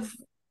kind of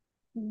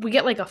we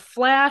get like a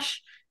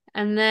flash,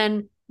 and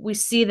then we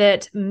see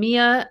that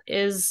Mia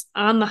is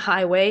on the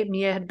highway.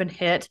 Mia had been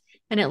hit,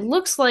 and it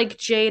looks like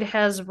Jade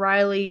has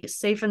Riley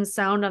safe and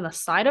sound on the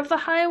side of the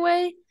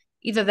highway.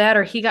 Either that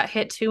or he got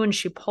hit too and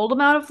she pulled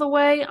him out of the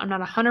way. I'm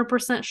not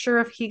 100% sure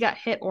if he got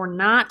hit or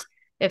not,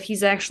 if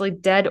he's actually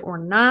dead or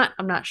not.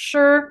 I'm not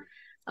sure.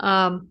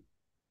 Um,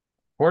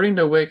 According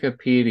to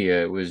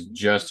Wikipedia, it was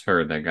just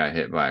her that got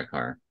hit by a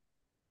car.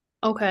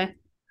 okay.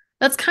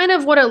 That's kind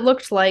of what it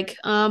looked like,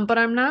 but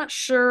I'm not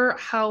sure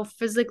how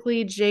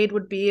physically Jade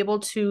would be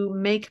able to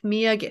make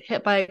Mia get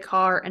hit by a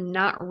car and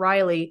not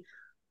Riley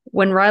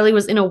when Riley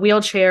was in a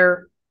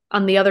wheelchair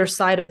on the other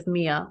side of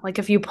Mia. Like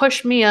if you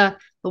push Mia,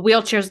 the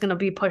wheelchair is going to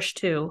be pushed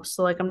too.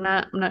 So like I'm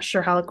not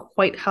sure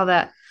how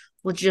that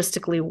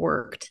logistically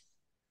worked.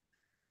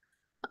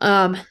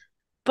 Um,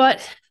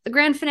 but the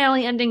grand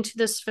finale ending to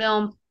this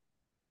film,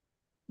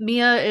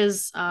 Mia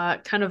is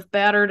kind of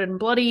battered and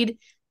bloodied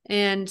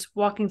and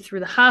walking through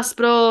the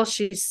hospital.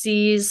 She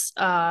sees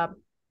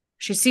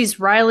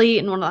Riley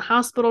in one of the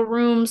hospital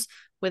rooms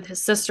with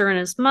his sister and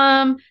his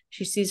mom.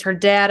 She sees her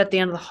dad at the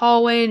end of the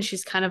hallway, and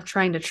she's kind of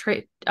trying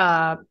to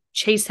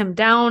chase him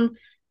down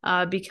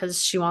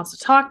because she wants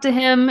to talk to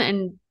him,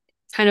 and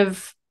kind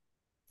of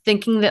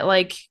thinking that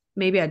like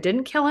maybe I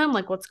didn't kill him,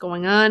 like what's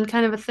going on,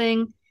 kind of a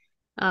thing.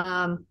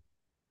 Um,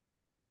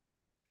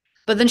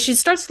 but then she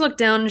starts to look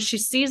down and she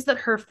sees that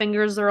her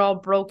fingers are all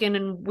broken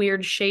and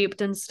weird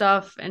shaped and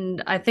stuff.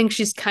 And I think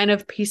she's kind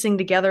of piecing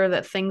together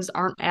that things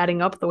aren't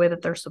adding up the way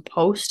that they're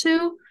supposed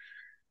to.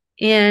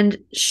 And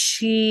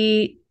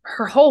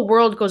her whole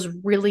world goes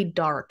really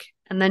dark.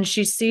 And then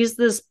she sees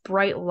this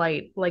bright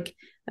light. Like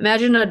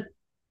imagine you're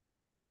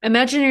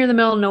in the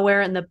middle of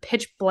nowhere in the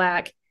pitch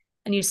black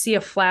and you see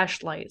a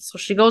flashlight. So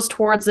she goes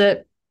towards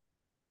it,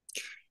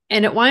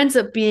 and it winds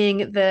up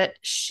being that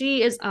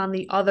she is on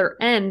the other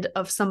end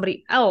of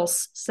somebody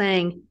else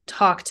saying,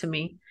 talk to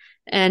me.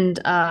 And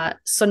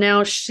so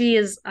now she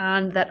is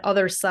on that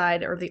other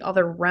side or the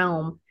other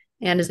realm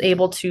and is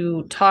able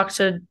to talk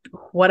to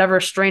whatever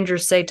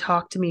strangers say,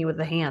 talk to me with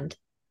the hand.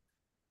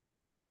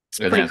 It's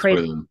And pretty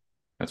crazy.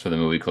 that's where the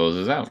movie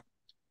closes out.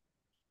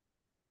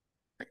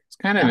 It's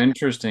kind of Yeah.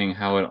 interesting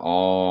how it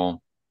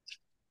all,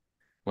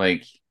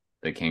 like,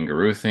 the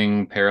kangaroo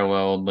thing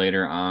paralleled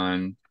later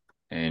on,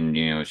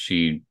 and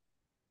she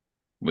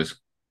was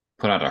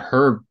put out of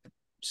her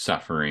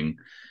suffering,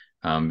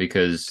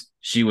 because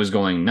she was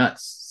going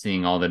nuts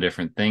seeing all the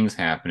different things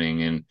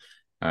happening,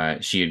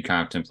 and she had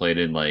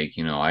contemplated, like,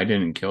 I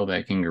didn't kill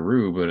that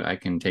kangaroo, but I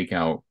can take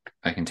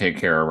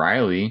care of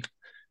Riley,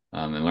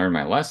 and learn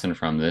my lesson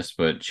from this,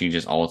 but she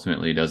just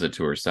ultimately does it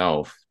to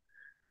herself.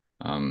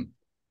 um,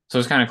 so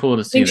it's kind of cool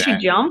to I see think she that.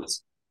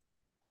 jumped.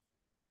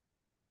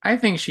 I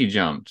think she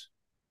jumped.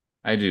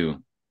 I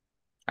do.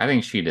 I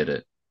think she did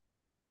it.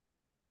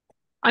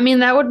 I mean,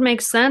 that would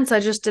make sense. I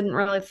just didn't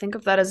really think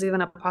of that as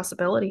even a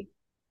possibility.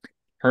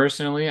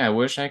 Personally, I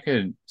wish I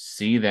could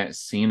see that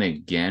scene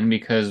again,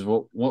 because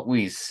what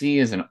we see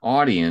as an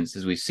audience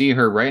is we see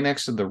her right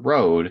next to the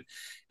road,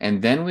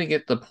 and then we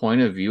get the point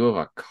of view of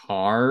a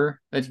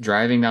car that's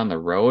driving down the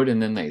road,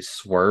 and then they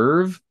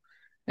swerve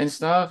and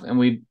stuff. And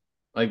we,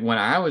 like, when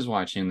I was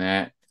watching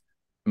that,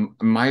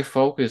 my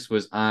focus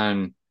was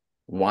on,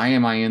 why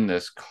am I in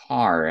this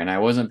car? And I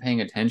wasn't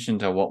paying attention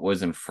to what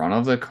was in front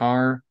of the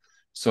car.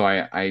 So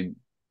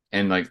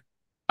and like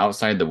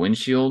outside the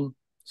windshield.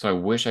 So I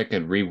wish I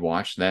could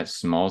rewatch that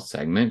small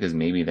segment, because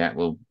maybe that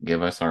will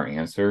give us our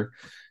answer.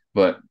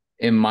 But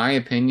in my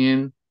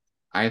opinion,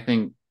 I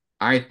think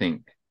I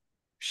think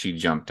she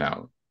jumped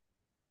out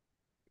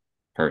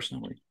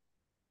personally.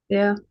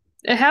 Yeah.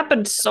 It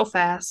happened so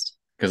fast.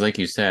 Because like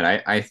you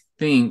said, I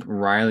think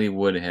Riley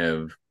would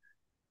have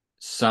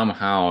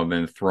somehow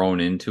been thrown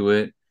into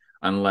it,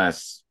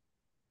 unless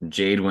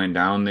Jade went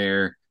down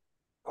there,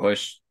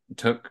 pushed,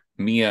 took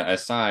Mia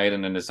aside,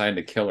 and then decided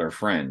to kill her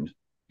friend.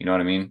 You know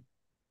what I mean?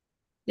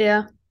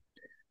 Yeah.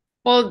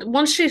 Well,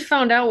 once she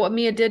found out what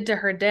Mia did to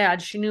her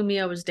dad, she knew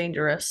Mia was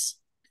dangerous.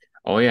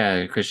 Oh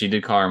yeah, because she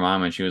did call her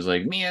mom, and she was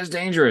like, "Mia's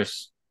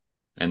dangerous."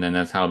 And then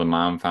that's how the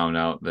mom found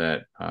out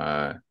that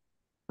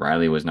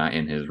Riley was not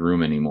in his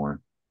room anymore.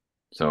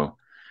 So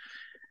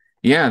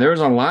yeah, there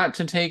was a lot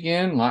to take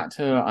in, a lot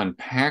to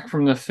unpack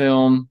from the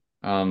film.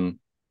 I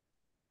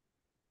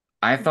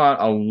thought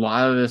a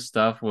lot of this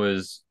stuff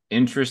was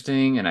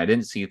interesting, and I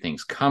didn't see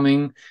things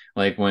coming.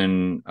 Like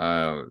when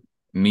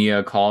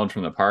Mia called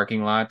from the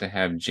parking lot to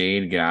have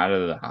Jade get out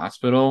of the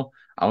hospital,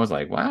 I was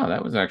like, wow,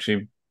 that was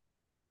actually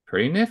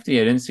pretty nifty.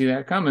 I didn't see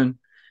that coming.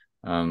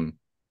 Um,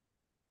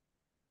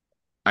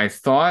 I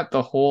thought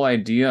the whole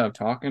idea of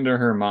talking to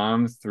her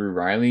mom through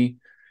Riley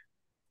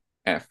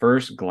at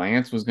first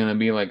glance was going to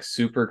be like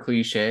super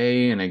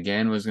cliche, and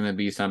again was going to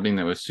be something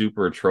that was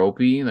super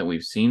tropey that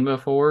we've seen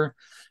before.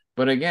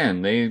 But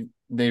again,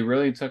 they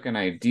really took an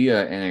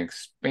idea and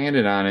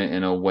expanded on it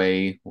in a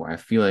way where I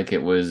feel like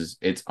it was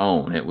its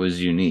own. It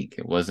was unique.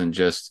 It wasn't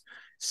just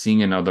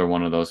seeing another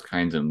one of those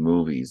kinds of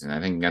movies, and I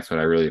think that's what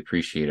I really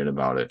appreciated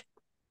about it.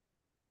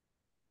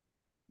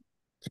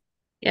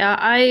 Yeah,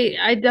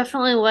 I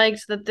definitely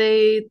liked that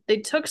they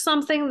took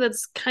something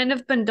that's kind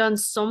of been done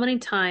so many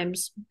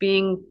times,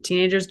 being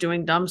teenagers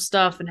doing dumb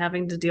stuff and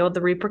having to deal with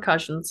the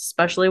repercussions,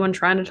 especially when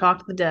trying to talk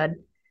to the dead.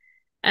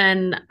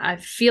 And I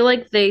feel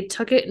like they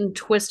took it and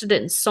twisted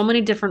it in so many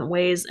different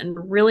ways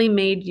and really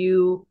made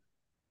you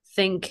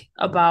think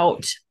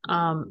about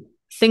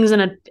things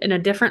in a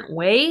different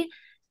way.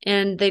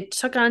 And they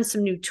took on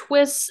some new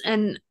twists.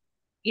 And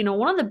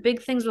one of the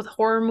big things with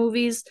horror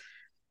movies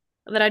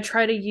that I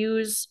try to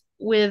use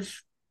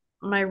with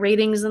my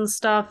ratings and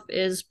stuff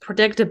is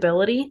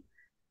predictability.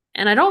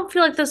 And I don't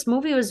feel like this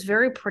movie was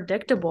very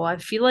predictable. I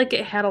feel like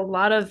it had a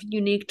lot of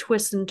unique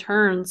twists and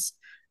turns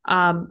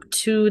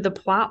to the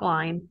plot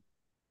line.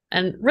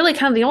 And really,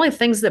 kind of the only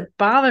things that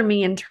bother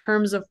me in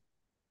terms of,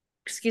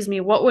 excuse me,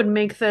 what would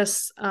make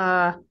this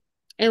a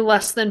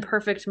less than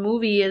perfect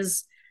movie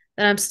is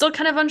that I'm still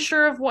kind of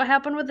unsure of what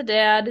happened with the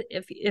dad,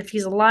 if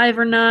he's alive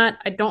or not.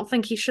 I don't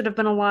think he should have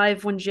been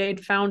alive when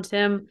Jade found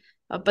him.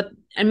 But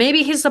and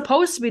maybe he's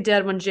supposed to be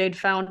dead when Jade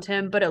found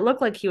him, but it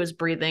looked like he was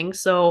breathing,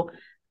 so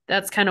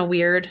that's kind of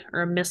weird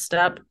or a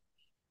misstep.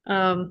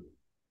 Um,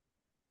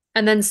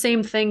 and then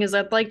same thing is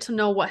I'd like to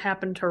know what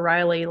happened to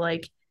Riley.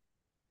 Like,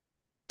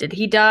 did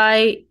he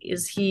die?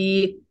 Is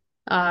he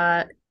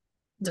uh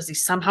does he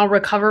somehow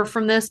recover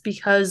from this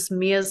because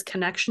Mia's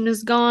connection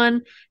is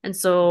gone? And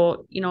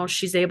so,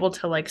 she's able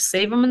to like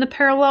save him in the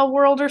parallel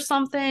world or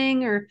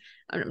something, or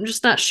I'm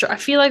just not sure. I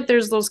feel like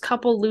there's those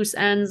couple loose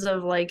ends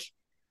of like,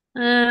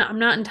 I'm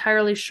not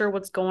entirely sure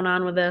what's going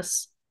on with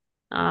this.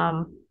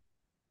 Um,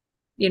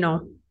 you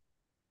know,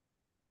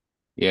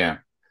 Yeah.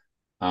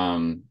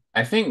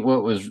 I think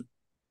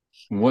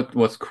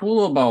what's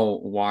cool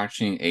about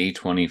watching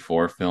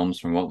A24 films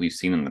from what we've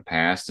seen in the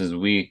past is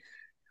we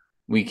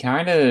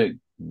kind of,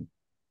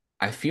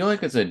 I feel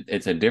like it's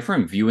a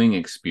different viewing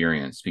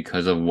experience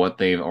because of what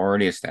they've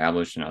already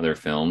established in other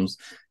films.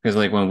 Because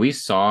like when we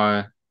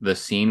saw the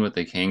scene with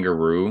the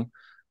kangaroo,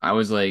 I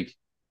was like,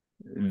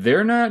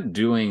 they're not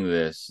doing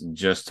this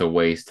just to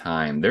waste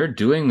time. They're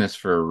doing this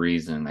for a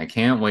reason. I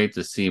can't wait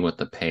to see what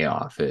the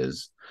payoff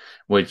is,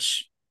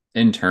 which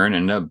in turn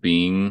ended up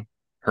being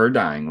her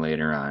dying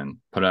later on,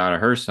 put out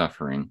of her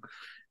suffering.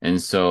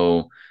 And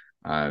so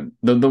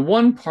the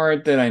one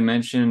part that I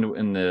mentioned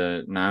in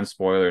the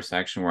non-spoiler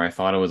section where I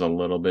thought it was a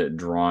little bit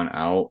drawn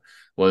out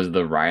was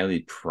the Riley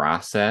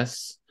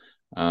process.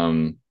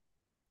 Um,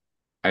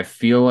 I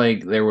feel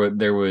like there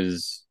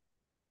was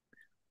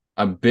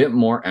a bit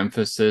more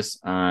emphasis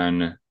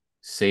on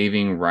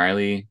saving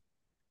Riley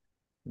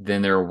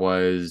than there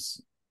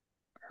was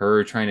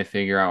her trying to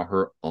figure out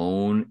her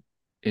own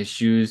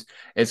issues.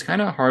 It's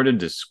kind of hard to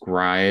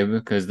describe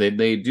because they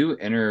do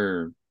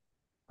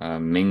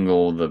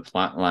mingle the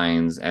plot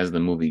lines as the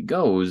movie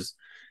goes.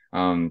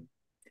 Um,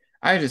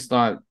 I just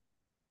thought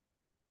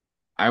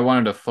I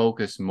wanted to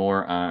focus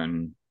more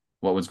on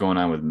what was going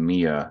on with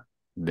Mia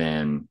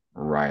than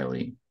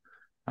Riley,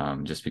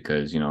 just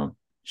because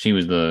she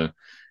was the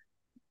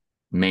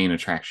main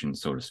attraction,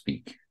 so to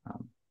speak.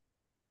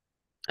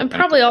 And And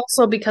probably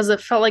also because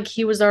it felt like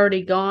he was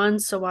already gone,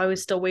 so why are we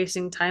still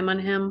wasting time on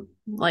him?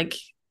 Like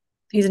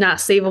he's not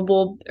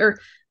savable, or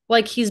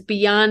like he's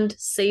beyond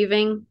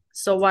saving,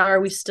 so why are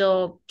we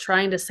still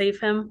trying to save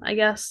him, I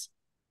guess?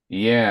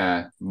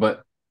 yeah,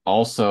 but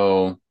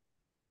also,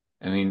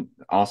 I mean,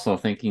 also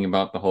thinking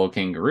about the whole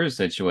kangaroo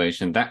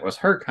situation, that was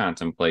her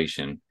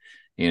contemplation.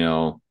 You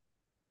know,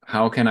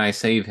 how can I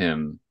save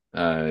him?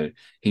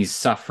 He's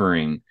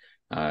suffering.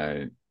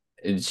 Uh,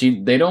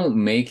 they don't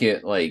make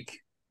it like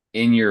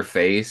in your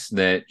face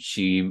that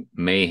she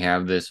may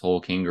have this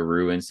whole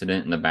kangaroo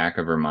incident in the back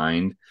of her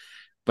mind.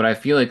 But I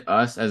feel like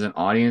us as an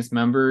audience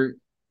member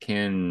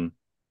can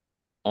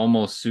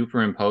almost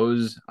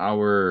superimpose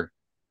our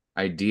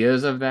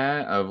ideas of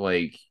that, of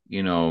like,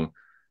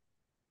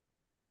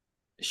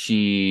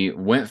 she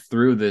went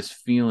through this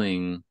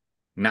feeling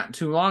not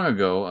too long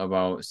ago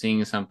about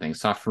seeing something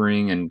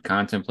suffering and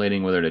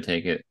contemplating whether to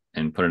take it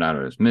and put it out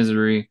of its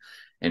misery.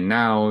 And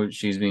now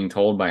she's being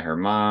told by her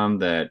mom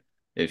that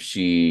if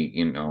she,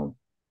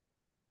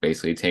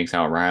 basically takes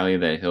out Riley,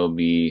 that he'll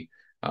be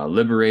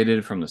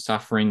liberated from the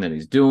suffering that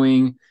he's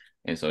doing.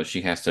 And so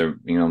she has to,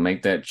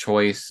 make that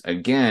choice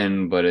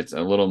again, but it's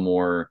a little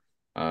more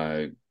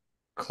uh,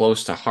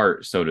 close to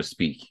heart, so to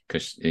speak,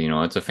 because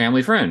it's a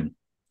family friend.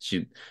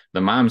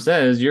 The mom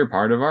says you're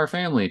part of our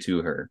family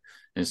to her,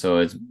 and so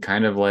it's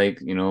kind of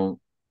like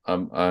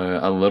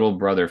a little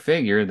brother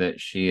figure that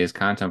she is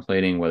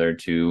contemplating whether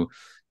to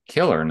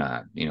kill or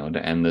not,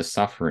 to end this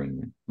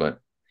suffering. But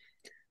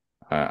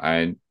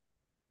I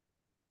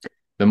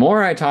the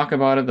more I talk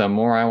about it, the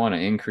more I want to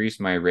increase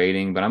my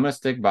rating, but I'm gonna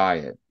stick by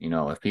it.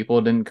 If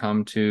people didn't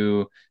come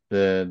to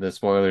the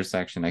spoilers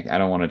section, I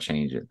don't want to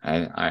change it.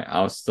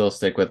 I'll still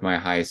stick with my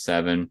high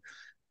 7,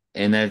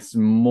 and that's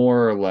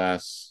more or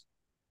less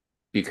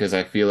because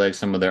I feel like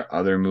some of their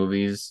other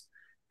movies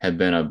have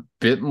been a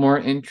bit more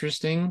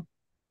interesting,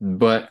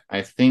 but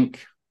I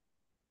think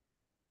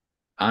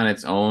on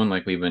its own,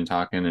 like we've been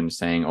talking and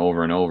saying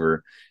over and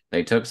over,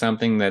 they took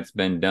something that's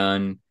been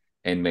done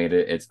and made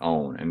it its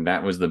own. And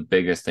that was the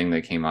biggest thing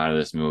that came out of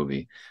this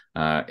movie.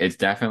 It's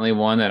definitely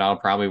one that I'll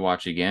probably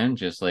watch again,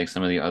 just like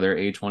some of the other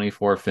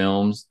A24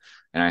 films.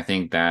 And I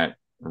think that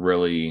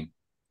really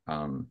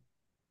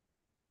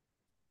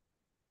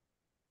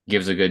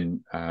gives a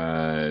good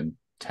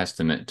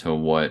testament to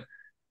what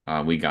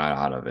we got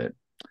out of it.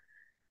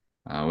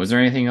 Was there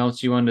anything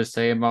else you wanted to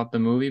say about the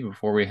movie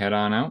before we head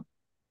on out?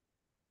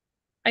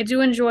 I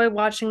do enjoy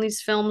watching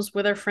these films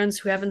with our friends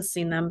who haven't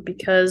seen them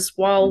because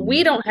while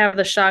we don't have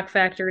the shock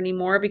factor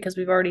anymore because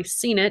we've already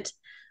seen it,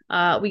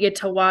 we get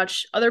to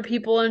watch other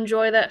people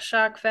enjoy that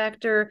shock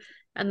factor.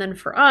 And then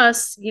for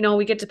us,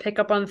 we get to pick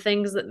up on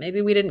things that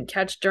maybe we didn't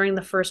catch during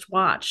the first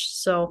watch.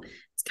 So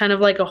it's kind of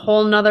like a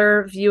whole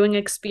nother viewing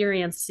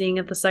experience seeing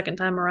it the second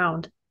time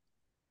around.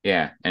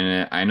 Yeah,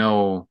 and I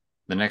know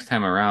the next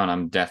time around,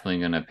 I'm definitely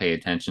going to pay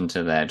attention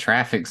to that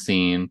traffic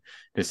scene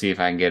to see if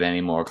I can get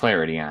any more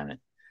clarity on it.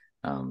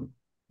 Um,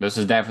 this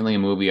is definitely a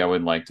movie I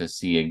would like to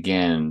see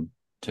again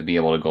to be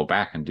able to go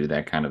back and do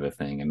that kind of a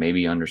thing and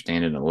maybe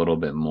understand it a little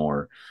bit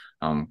more.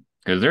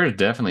 Because there's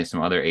definitely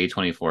some other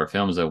A24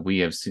 films that we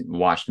have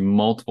watched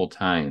multiple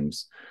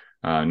times,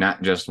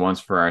 not just once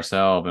for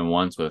ourselves and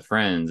once with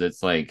friends.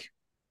 It's like,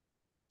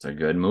 it's a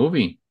good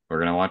movie. We're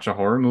gonna watch a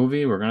horror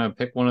movie. We're gonna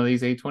pick one of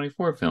these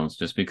A24 films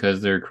just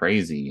because they're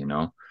crazy.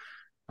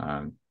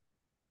 Um,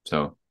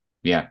 so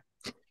yeah.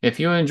 If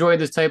you enjoyed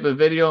this type of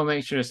video,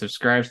 make sure to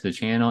subscribe to the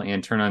channel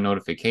and turn on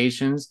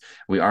notifications.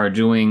 We are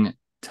doing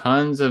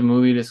tons of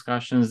movie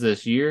discussions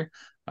this year.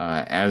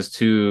 As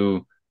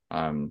to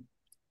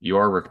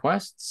your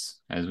requests,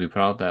 as we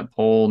put out that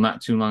poll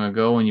not too long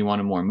ago and you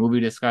wanted more movie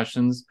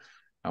discussions,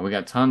 we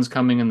got tons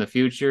coming in the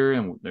future,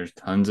 and there's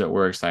tons that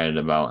we're excited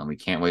about, and we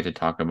can't wait to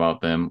talk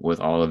about them with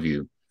all of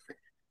you.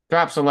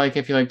 Drops a like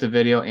if you liked the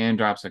video, and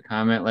drops a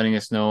comment letting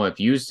us know if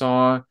you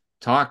saw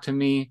Talk to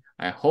Me.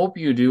 I hope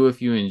you do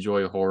if you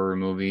enjoy horror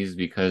movies,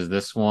 because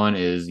this one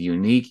is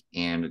unique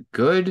and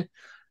good.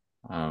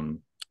 Um,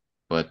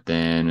 but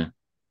then,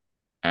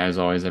 as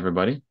always,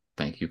 everybody,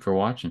 thank you for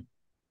watching.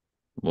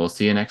 We'll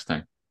see you next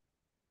time.